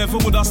think the devil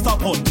would have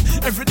stopped on.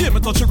 Every day me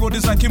touch the road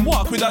is like him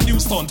walk with a new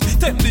stunt.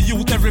 Tempt the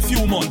youth every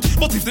few months.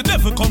 But if the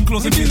devil come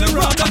close, him feel the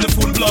rock and the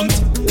full blunt.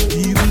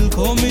 He will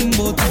come in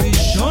but we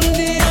shun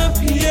the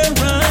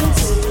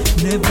appearance.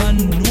 Never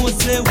know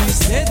say we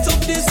set up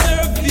the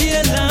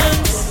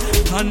surveillance.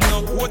 And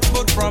no quote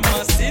but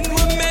promising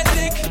we make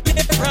the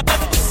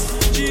clearance.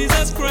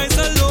 Jesus Christ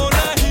alone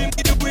and him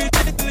give we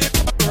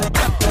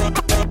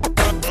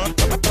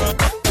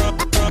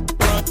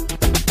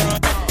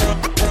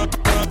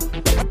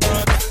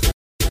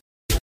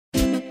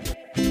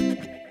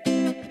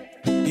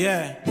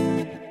Yeah.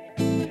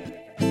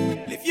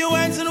 Lift your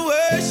hands and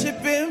worship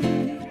him.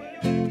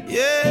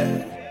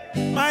 Yeah,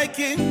 my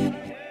king.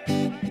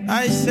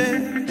 I say,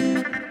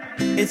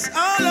 it's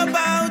all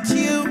about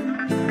you.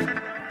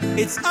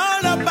 It's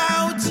all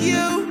about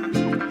you.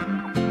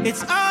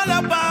 It's all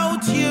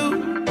about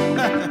you.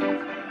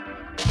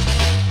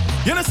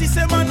 You know, see,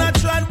 say man I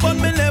tried, but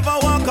me never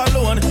walk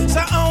alone.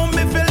 So how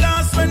me feel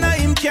lost when I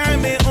him carry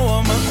me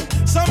home.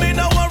 So me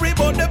don't worry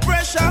about the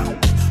pressure.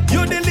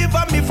 You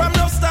deliver me from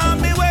no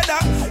stormy weather.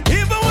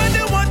 Even when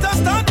the water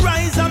start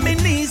rise and my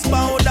knees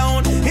bow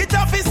down, it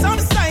off is some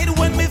side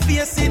when me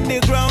face hit the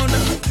ground.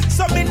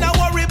 So me not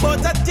worry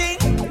about a thing.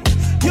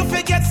 You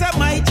forget that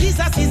my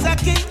Jesus is a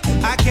king.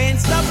 I can't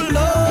stop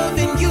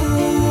loving you.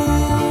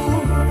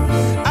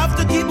 Have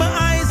to keep my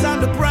eyes on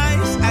the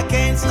prize. I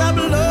can't stop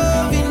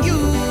loving you,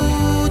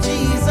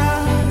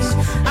 Jesus.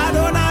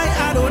 Adonai,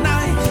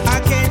 Adonai. I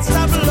can't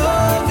stop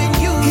loving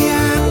you.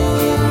 Yeah,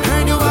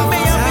 heard you want me.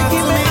 Have to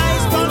keep my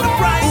eyes on the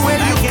prize.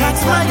 Well, you can't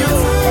stop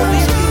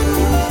loving you,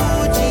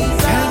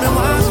 Jesus. Tell me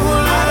what's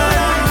wrong.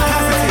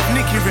 Positive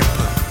Nicky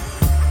Ripple.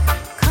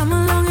 Come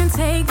along and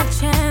take the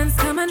chance.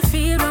 Come and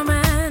feel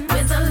romance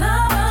with the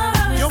love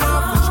of his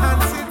soul.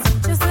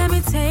 Just let me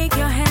take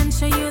your hand,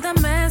 show you the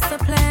master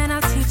plan.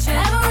 I'll teach you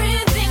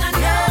everything I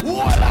know.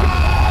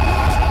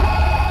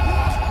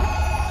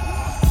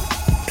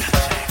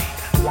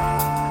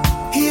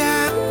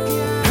 Yeah,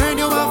 heard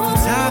you have to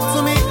talk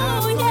to me.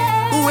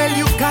 Well,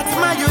 you got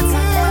my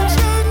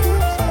attention.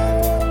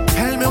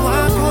 Tell me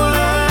what's going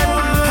on.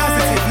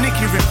 Positive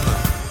Nicky Ripple.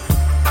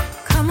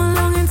 Come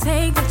along and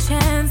take the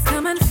chance.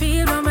 Come and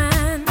feel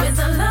romance with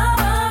the love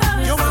of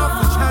his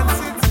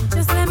soul.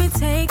 Just let me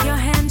take your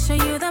hand, show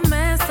you the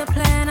master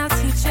plan. I'll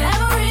teach you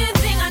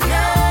everything I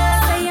know.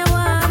 Say you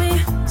want me,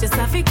 just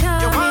have to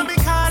call me.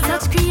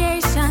 Such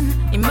creation,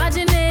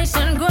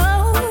 imagination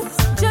grows.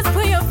 Just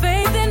put your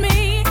faith in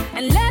me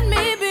and let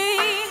me be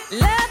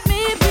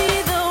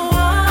the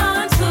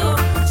one to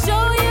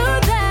show you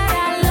that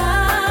I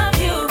love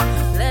you.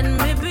 Let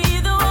me be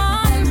the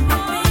one.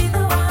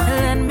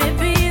 Let me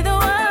be the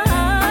one.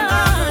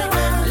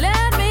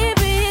 Let me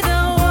be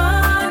the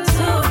one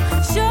to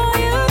show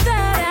you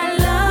that I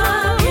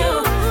love you.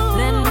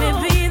 Let me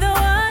be the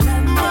one.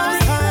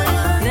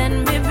 Let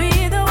me be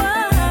the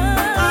one.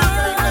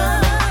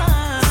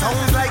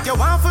 Sounds like you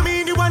want for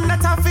me the one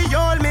that have to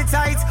hold me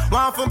tight.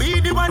 Want for me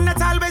the one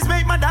that always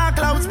make my dark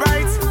clouds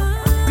bright.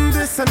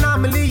 This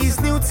anomaly is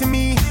new to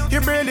me.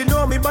 You barely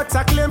know me, but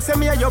I claim say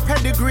me a your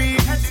pedigree.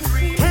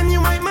 Can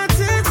you wipe my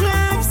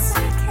teardrops?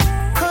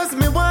 Cause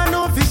me wanna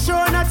know for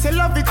sure that your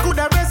love it could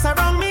have rest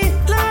around me.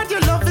 Lord,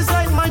 your love is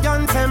like my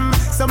anthem.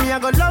 So me I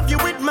go love you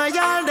with my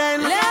all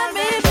then. Let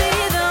me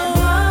be the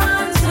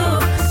one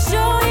to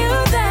show you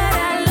that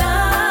I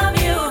love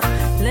you.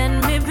 Let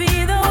me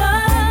be the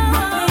one.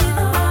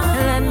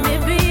 Let me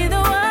be the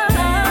one.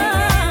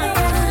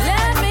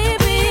 Let me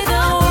be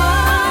the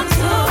one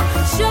to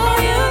show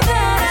you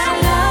that I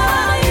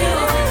love you.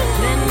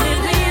 Let me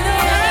be the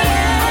one.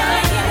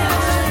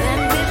 Let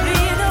me be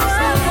the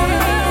one.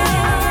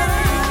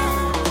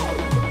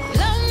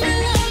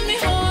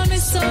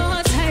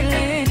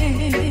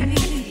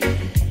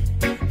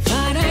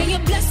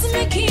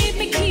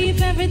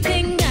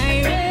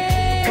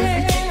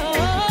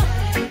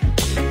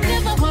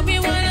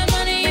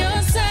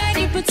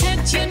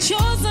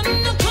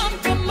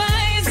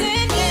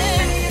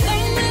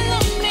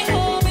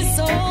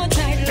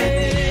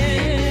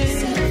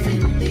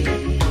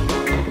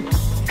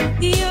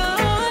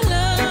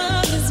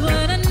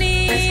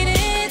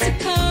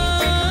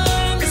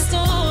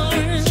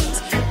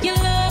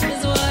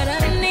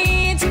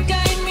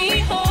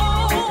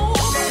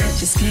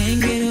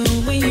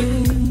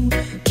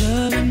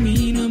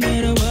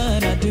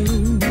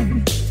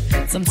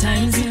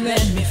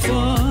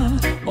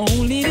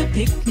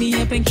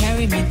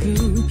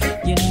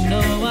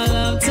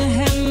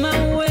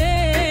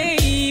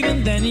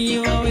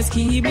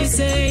 keep me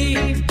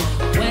safe.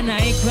 When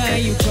I cry,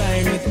 you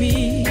cry with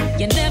me.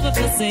 You never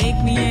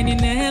forsake me and you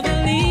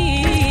never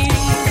leave.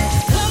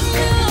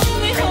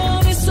 Love me,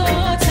 hold me so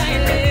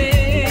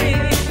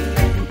tightly.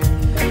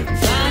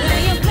 Father,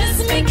 you bless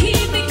me,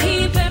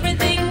 keep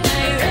everything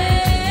I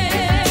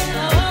read.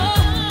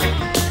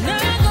 Now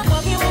I go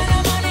walking when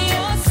I'm on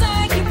your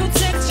side. You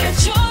protect your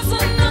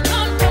chosen, no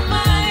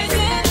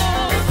compromising.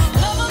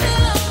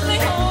 Love me,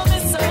 hold me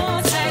so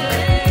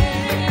tightly.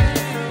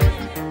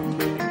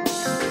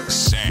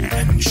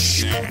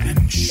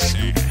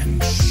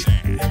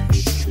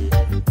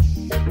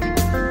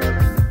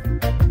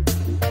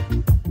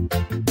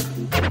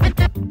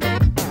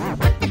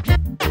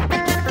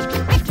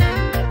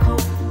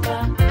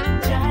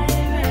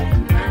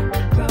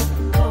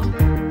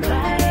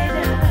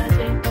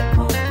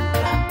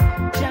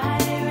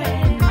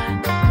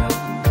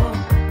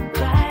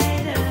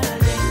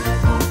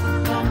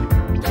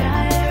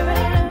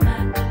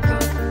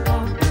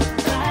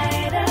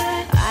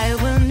 I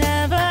will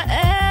never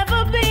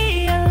ever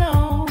be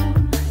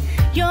alone.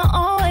 You're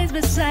always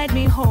beside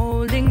me,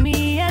 holding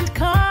me and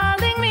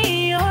calling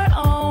me your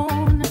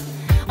own.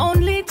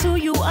 Only to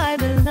you I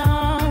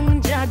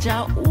belong,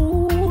 Jaja.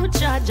 Ooh,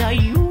 Jaja,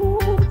 you,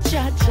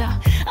 Jaja.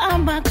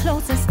 I'm my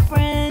closest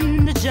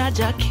friend,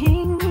 Jaja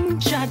King,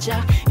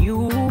 Jaja.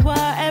 You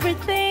are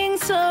everything,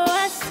 so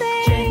I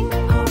sing.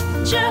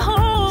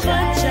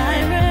 Jehovah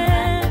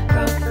Jireh,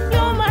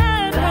 you're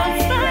my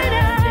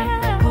provider.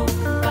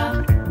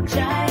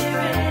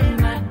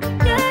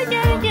 Yeah,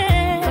 yeah,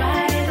 yeah.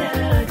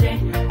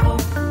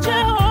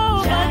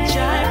 Jehovah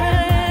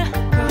Jireh,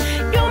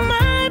 you're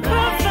my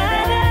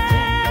provider.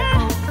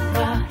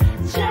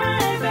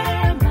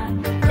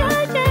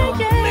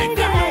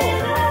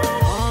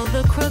 All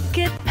the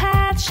crooked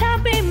paths shall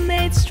be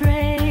made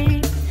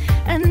straight,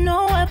 and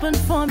no weapon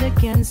formed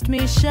against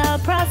me shall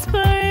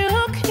prosper.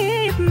 You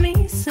keep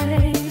me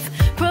safe,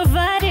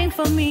 providing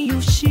for me.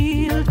 You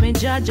shield me,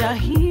 Jaja,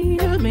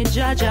 heal me,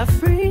 Jaja,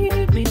 free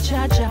me,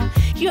 Jaja.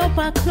 You're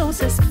my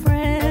closest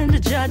friend,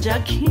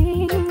 Jaja,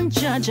 King,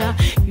 Jaja.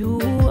 You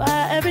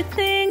are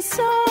everything,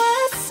 so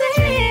I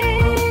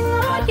sing.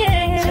 Oh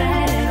yeah,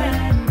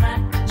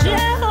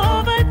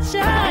 Jehovah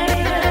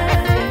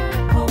Jireh,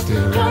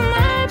 you're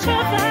my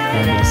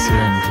provider.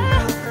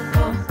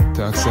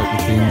 To accept the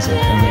things I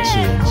cannot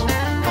change,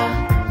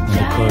 and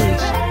the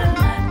courage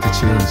to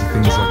change the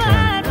things I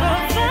can,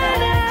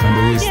 and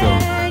the wisdom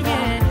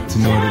to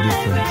know the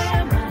difference.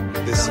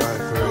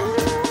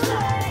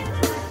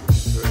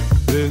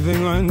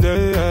 Living one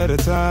day at a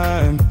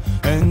time,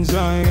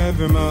 enjoying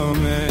every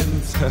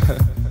moment.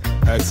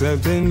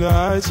 Accepting the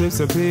hardships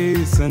of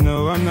peace. I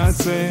know I'm not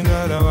saying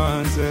that I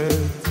want it,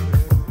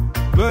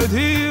 but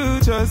he who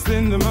trusts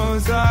in the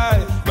Most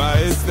High, by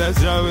his steps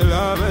Jah will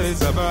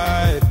always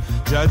abide.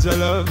 Jah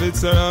love it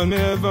surround me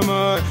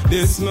evermore.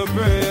 This my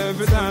prayer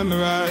every time I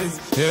rise.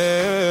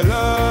 Yeah,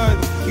 Lord,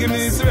 give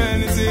me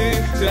serenity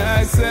to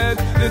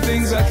accept the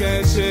things I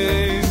can't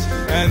change,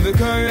 and the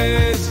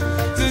courage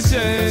to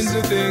change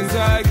the things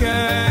I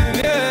can.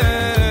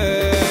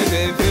 Yeah,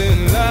 they've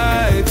been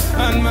light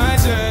on my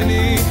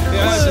journey.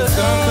 Yeah, I should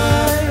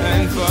stumble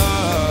and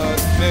fall.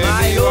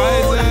 Maybe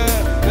wiser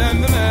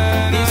than the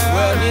man. This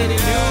world really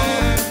knew.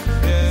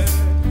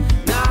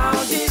 Now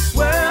this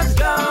world's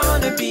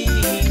gonna be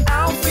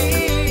our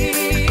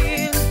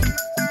field.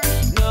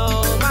 No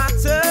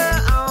matter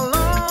how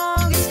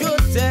long it's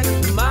gonna take,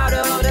 no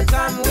matter the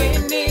time we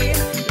need.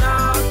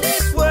 Now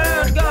this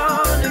world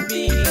gonna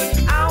be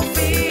our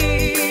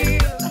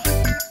field.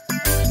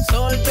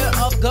 Soldier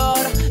of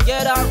God,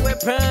 get our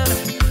weapon,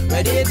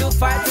 ready to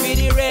fight with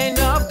the reign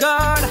of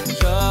God.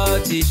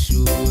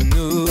 Chou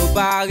nous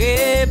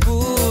paraît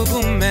pour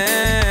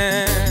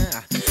vous-même.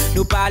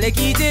 Nous parler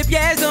quitter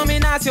pièces,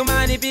 domination,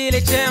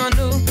 manipuler en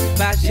nous.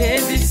 Pas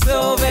Jésus,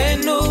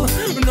 sauvez-nous.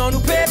 Non, nous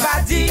peut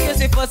pas dire,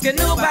 c'est parce que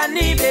nous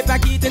bannit. Voulez pas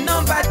quitter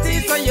nos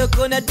bâtis sans y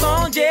connaître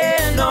mon Dieu,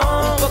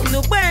 non. Faut que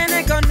nous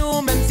prenions comme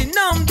nous, même si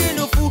non, dit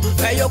nous fous.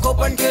 Fait yo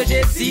comprendre que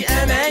Jésus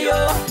aime yo.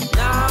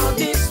 Now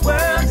this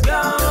world's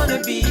gonna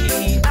be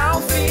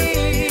our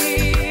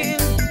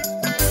field.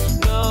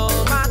 No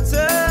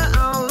matter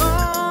how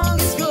long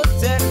it's gonna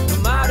take, no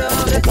matter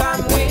the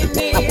time we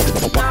need.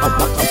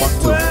 Now this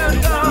world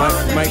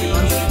gonna be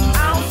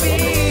our field.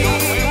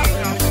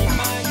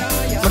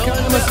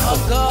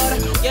 Of God,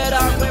 get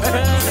our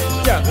weapon,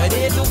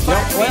 ready to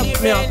fight with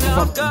the reign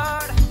of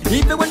God.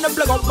 Even when I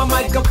plug up my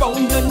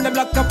microphone and I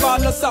block up all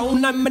the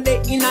sound, I'm a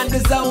day in the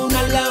zone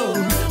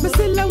alone. But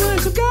still I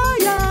worship God,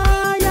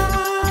 yeah,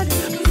 yeah.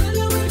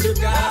 Still I worship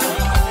God.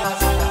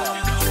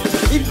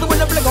 Even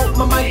when I plug up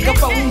my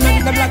microphone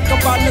and I block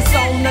up all the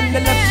sound and I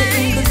left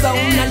me in the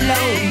zone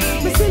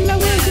alone. But still I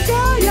worship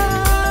God,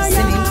 yeah,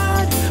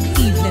 yeah.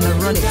 Evening I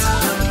run it.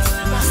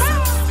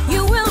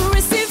 You will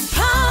receive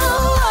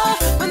power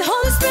when the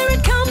Holy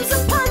Spirit comes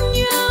upon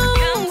you.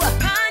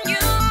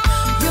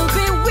 You'll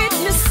be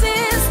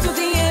witnesses to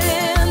the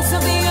ends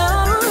of the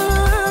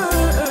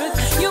earth.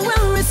 You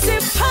will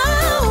receive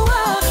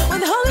power when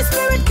the Holy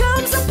Spirit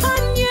comes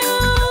upon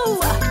you.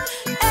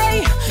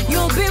 Hey,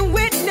 you'll be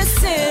witnesses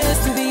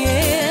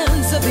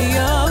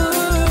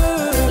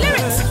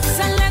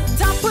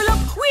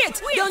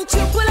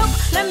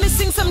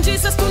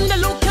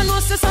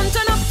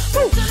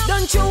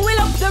you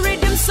will up the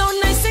rhythm sound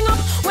nice, sing up.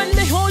 When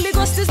the Holy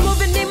Ghost is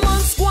moving,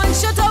 demons go and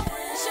shut up.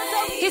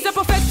 He's a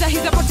perfecter,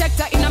 he's a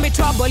protector. In my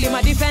trouble, he's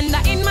my defender.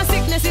 In my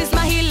sickness, he's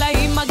my healer,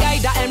 he's my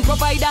guider and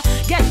provider.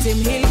 Get him,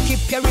 he'll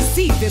keep you,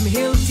 receive him,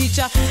 he'll teach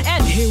you,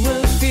 and he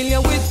will fill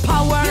you with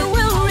power. You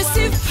will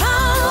receive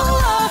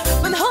power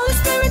when the Holy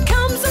Spirit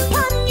comes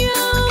upon you.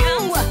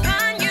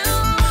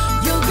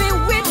 You'll be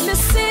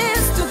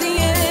witnesses to the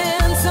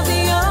ends of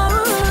the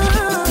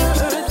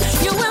earth.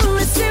 You will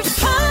receive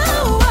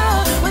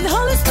power when the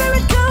Holy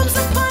Spirit comes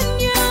upon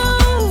you.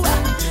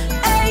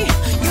 Hey,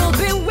 you'll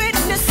be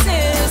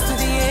witnesses to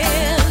the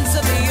ends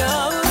of the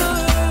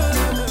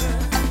earth.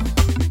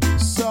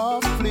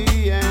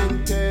 Softly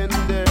and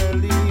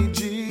tenderly,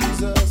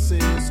 Jesus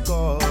is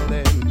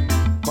calling,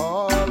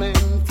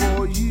 calling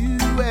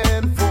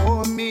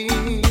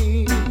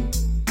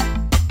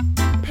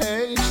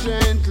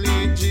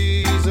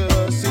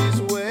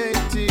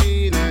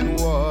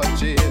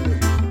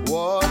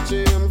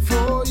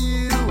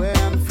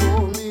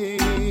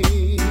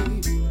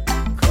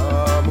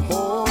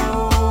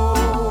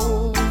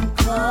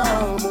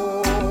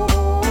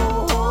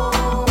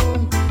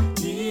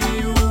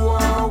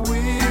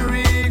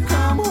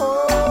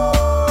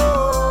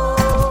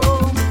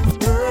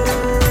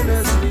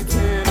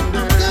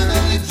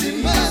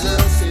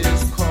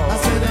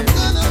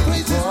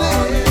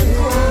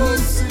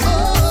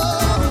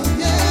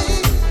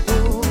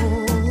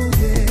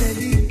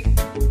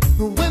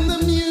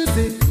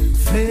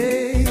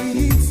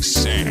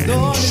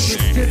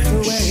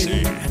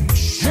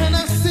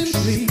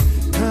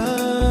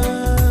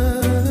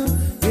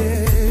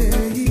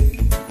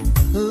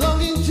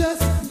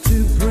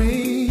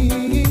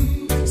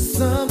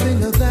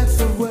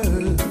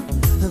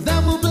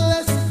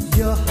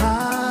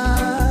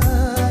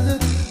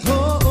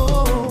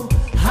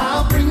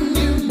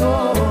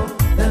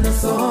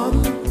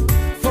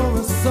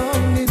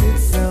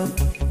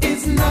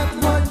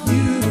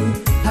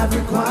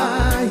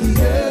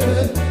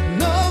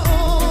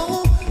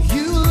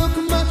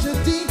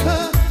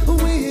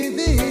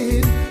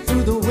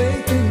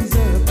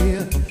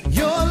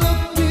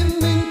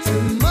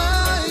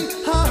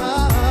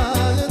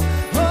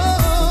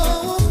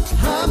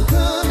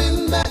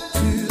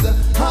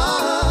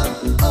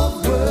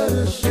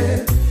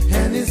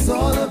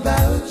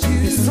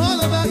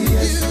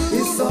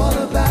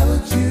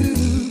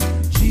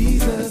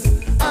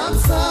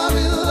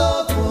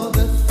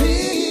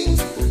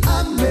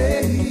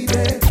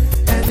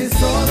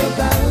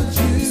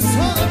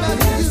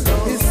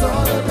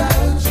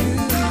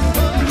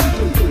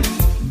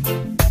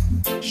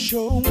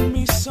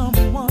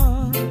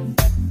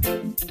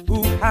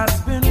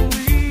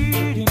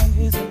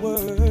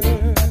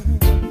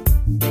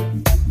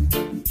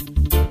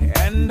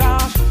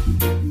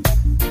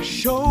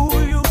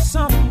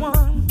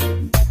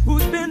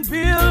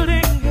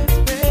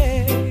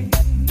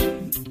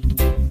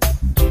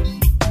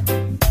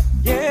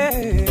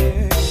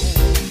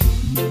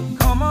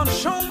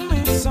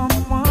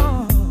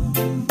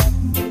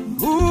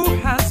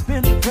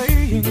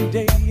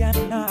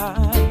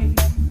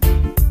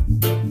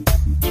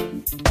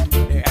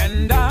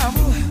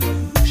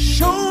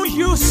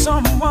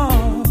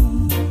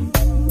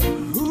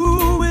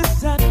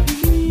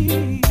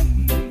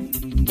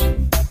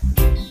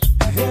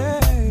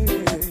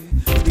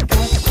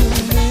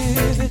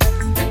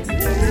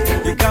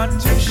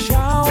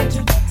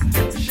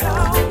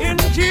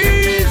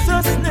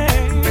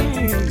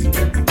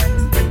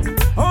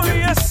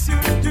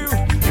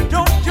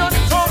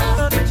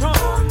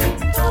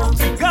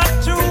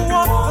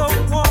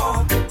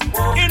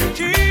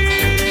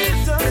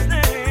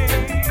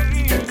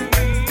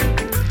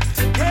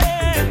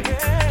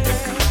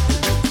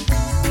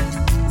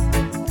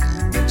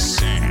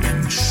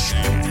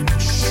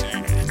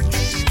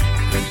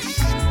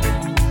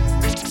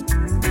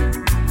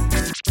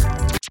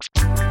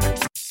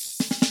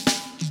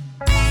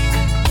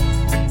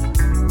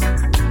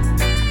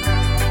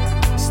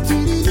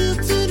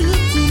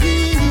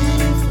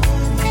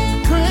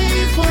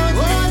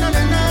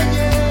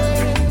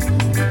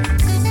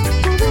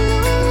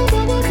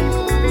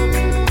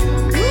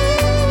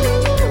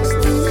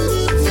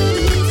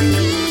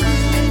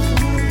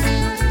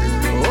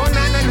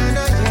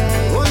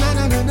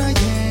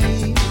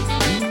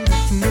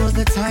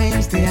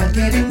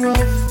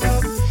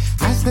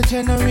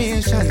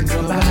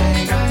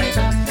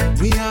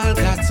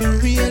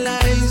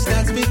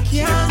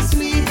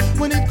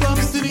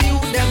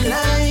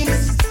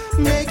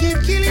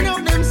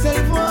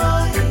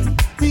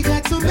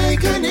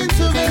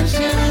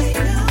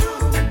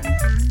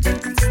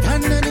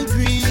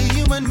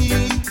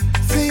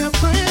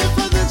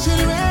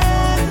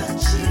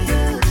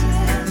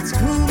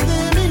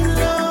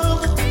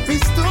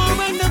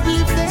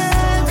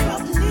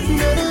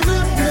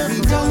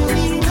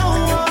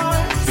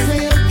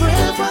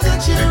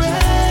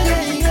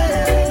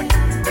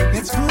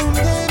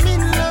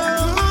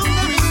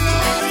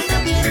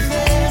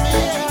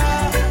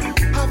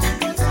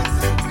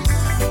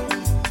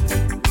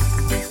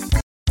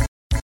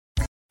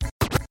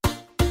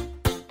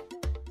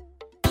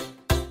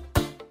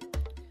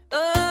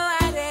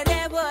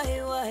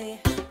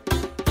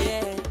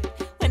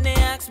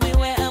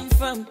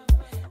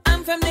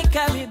from the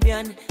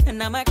Caribbean,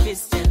 and I'm a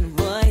Christian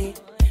boy.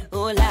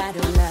 Oh Lord,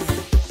 oh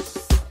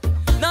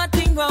Lord.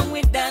 Nothing wrong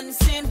with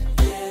dancing.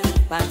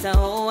 Part of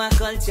our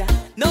culture.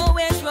 No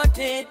ways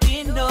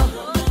rotating, no.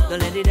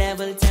 Don't let the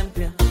devil tempt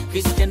you.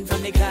 Christian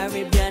from the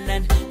Caribbean,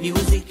 and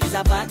music is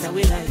a part of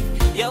our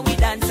life. Yeah, we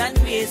dance and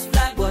raise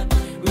flag, but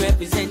we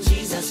represent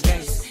Jesus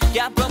Christ.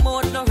 Can't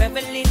promote no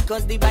reveling,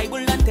 cause the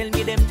Bible don't tell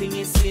me them thing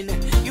is sin.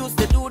 Used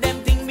to do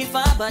them thing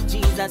before, but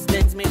Jesus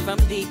cleansed me from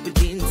deep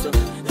within. So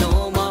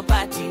no more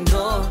party,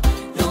 no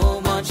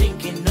more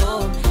drinking,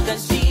 no.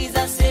 Cause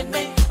Jesus saved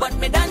me, but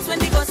me dance when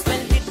the gospel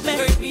hit me.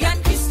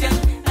 Caribbean Christian,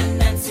 and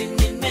dancing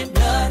in my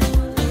blood.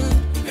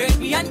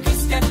 Caribbean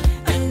Christian,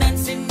 and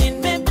dancing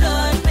in my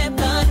blood, my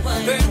blood.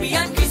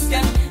 Caribbean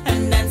Christian,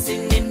 and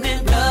dancing in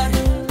my blood.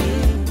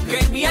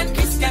 Caribbean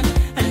Christian,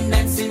 and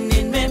dancing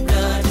in my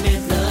blood, my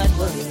blood.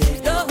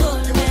 Don't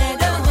hold me,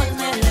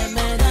 let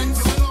me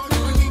dance.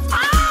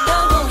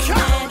 Don't hold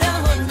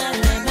me,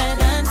 let me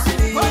dance.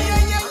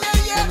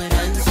 Let me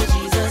dance to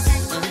Jesus.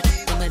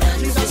 Let me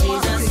dance to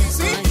Jesus.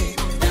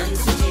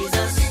 Dance to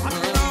Jesus.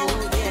 Oh,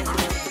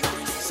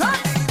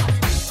 yeah.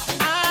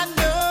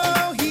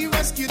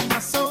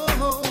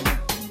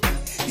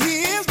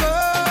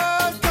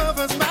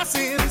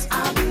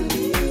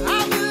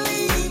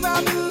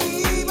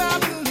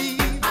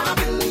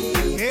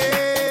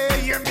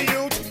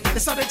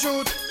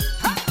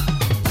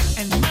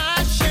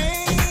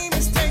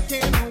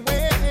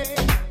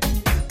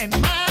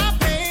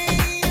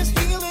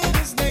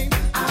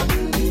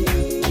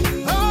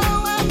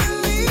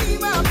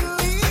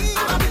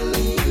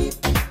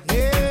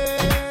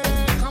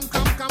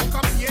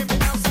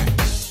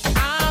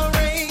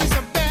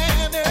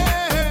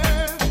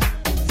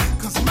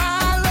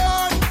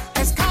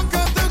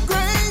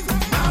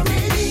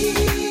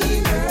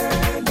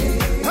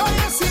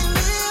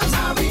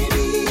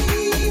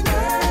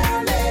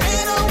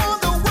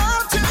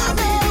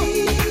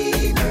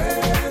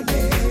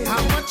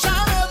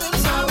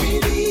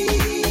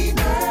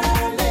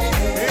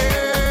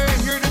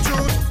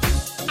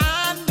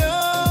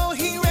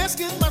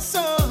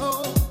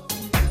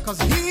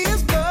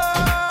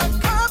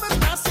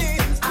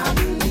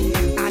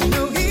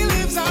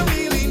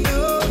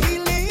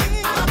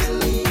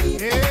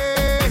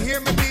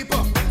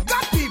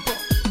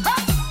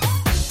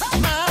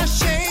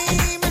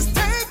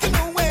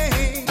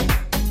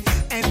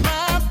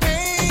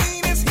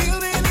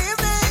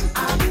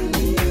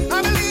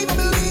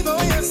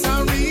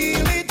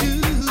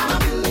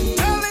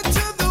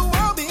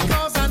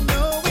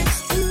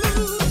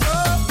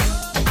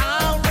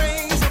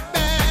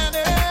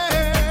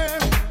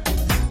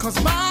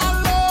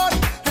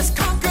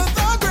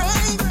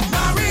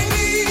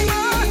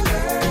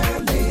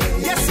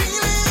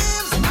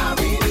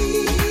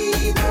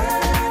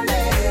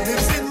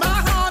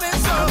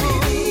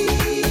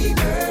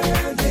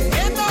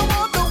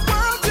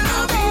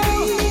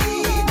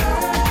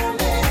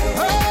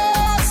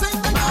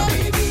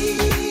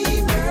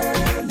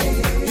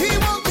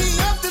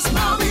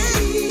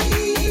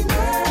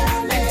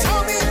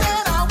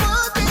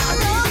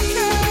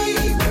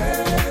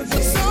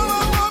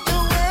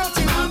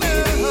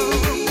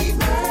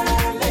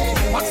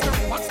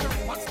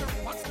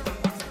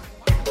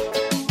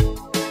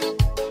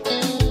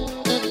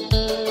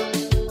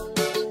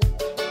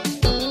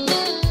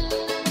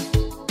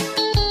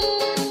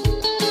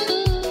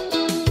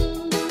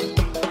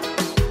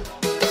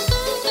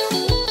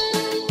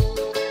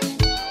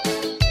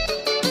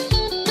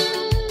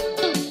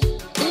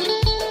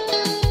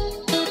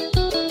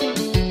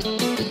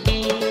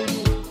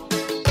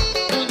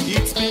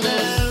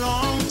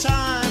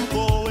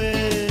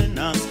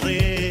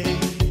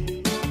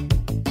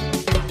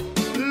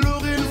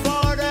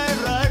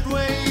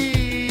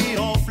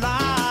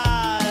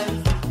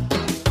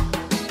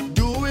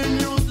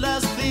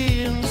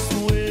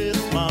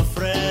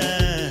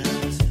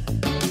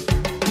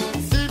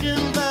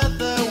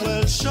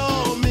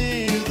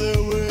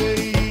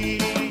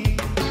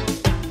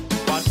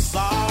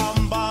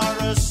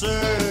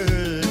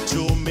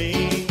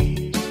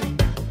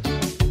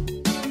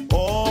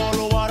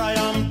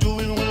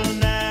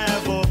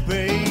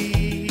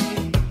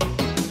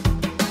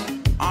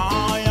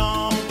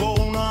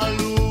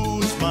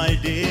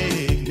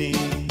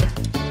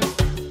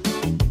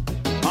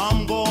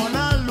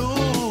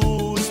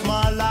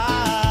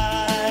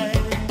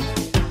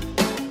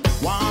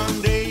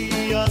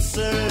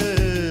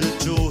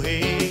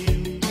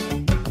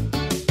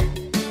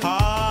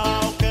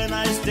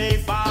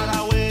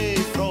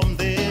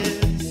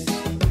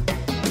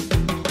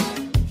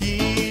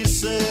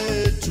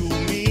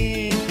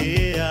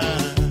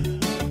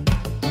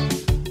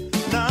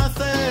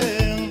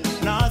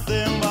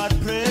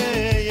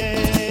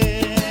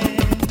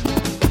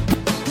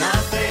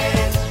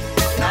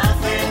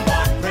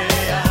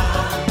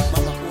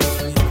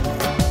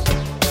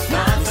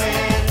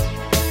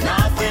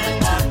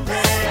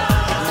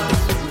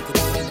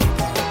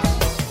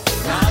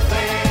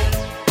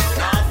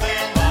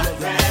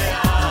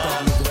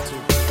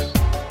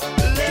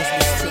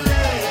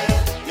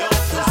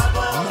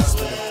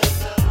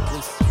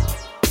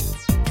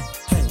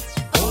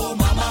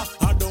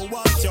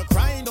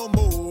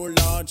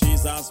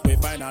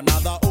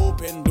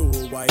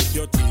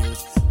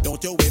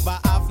 you ever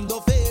have no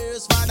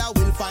fears, Father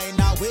will find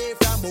a way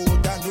from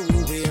out of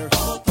nowhere.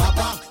 Oh,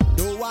 Papa,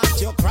 don't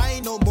want you cry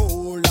no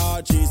more,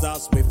 Lord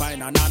Jesus, we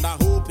find another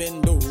hope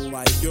in door.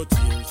 Wipe your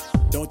tears.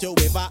 Don't you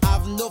ever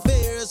have no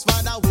fears,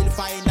 Father will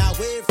find a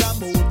way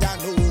from out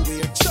of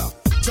nowhere. Sure.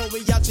 So we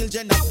are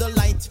children of the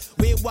light.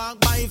 We walk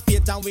by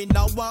faith and we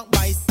not walk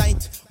by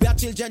sight. We are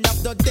children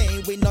of the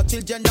day, we not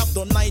children of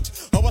the night.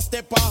 Our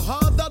step are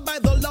hardened by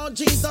the Lord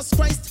Jesus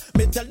Christ.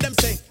 Me tell them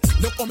say,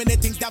 look how many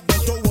things they have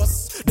done to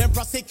us. Them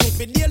prosecute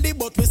me daily,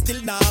 but we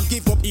still not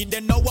give up. He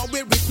don't know what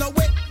we reach no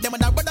way. Them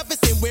and our brother fi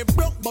say we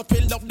broke, but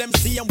we love them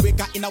see and we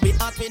got in our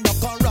heart we not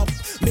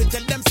corrupt. Me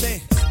tell them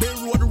say, the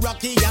road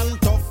rocky and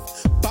tough.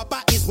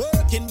 Papa is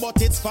working,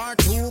 but it's far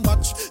too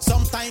much.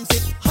 Sometimes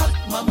it's hot,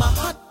 mama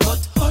hot,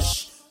 but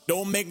hush.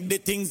 Don't make the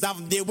things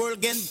of the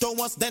world get to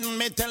us. Then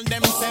me tell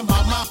them, say,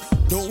 Mama,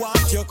 don't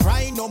want you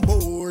cry no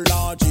more.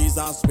 Lord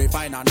Jesus, we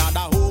find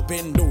another hope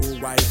in door.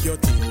 Wipe your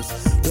tears.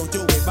 Don't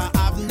you ever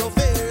have no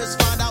fears.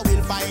 Father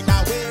will find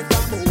a way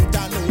from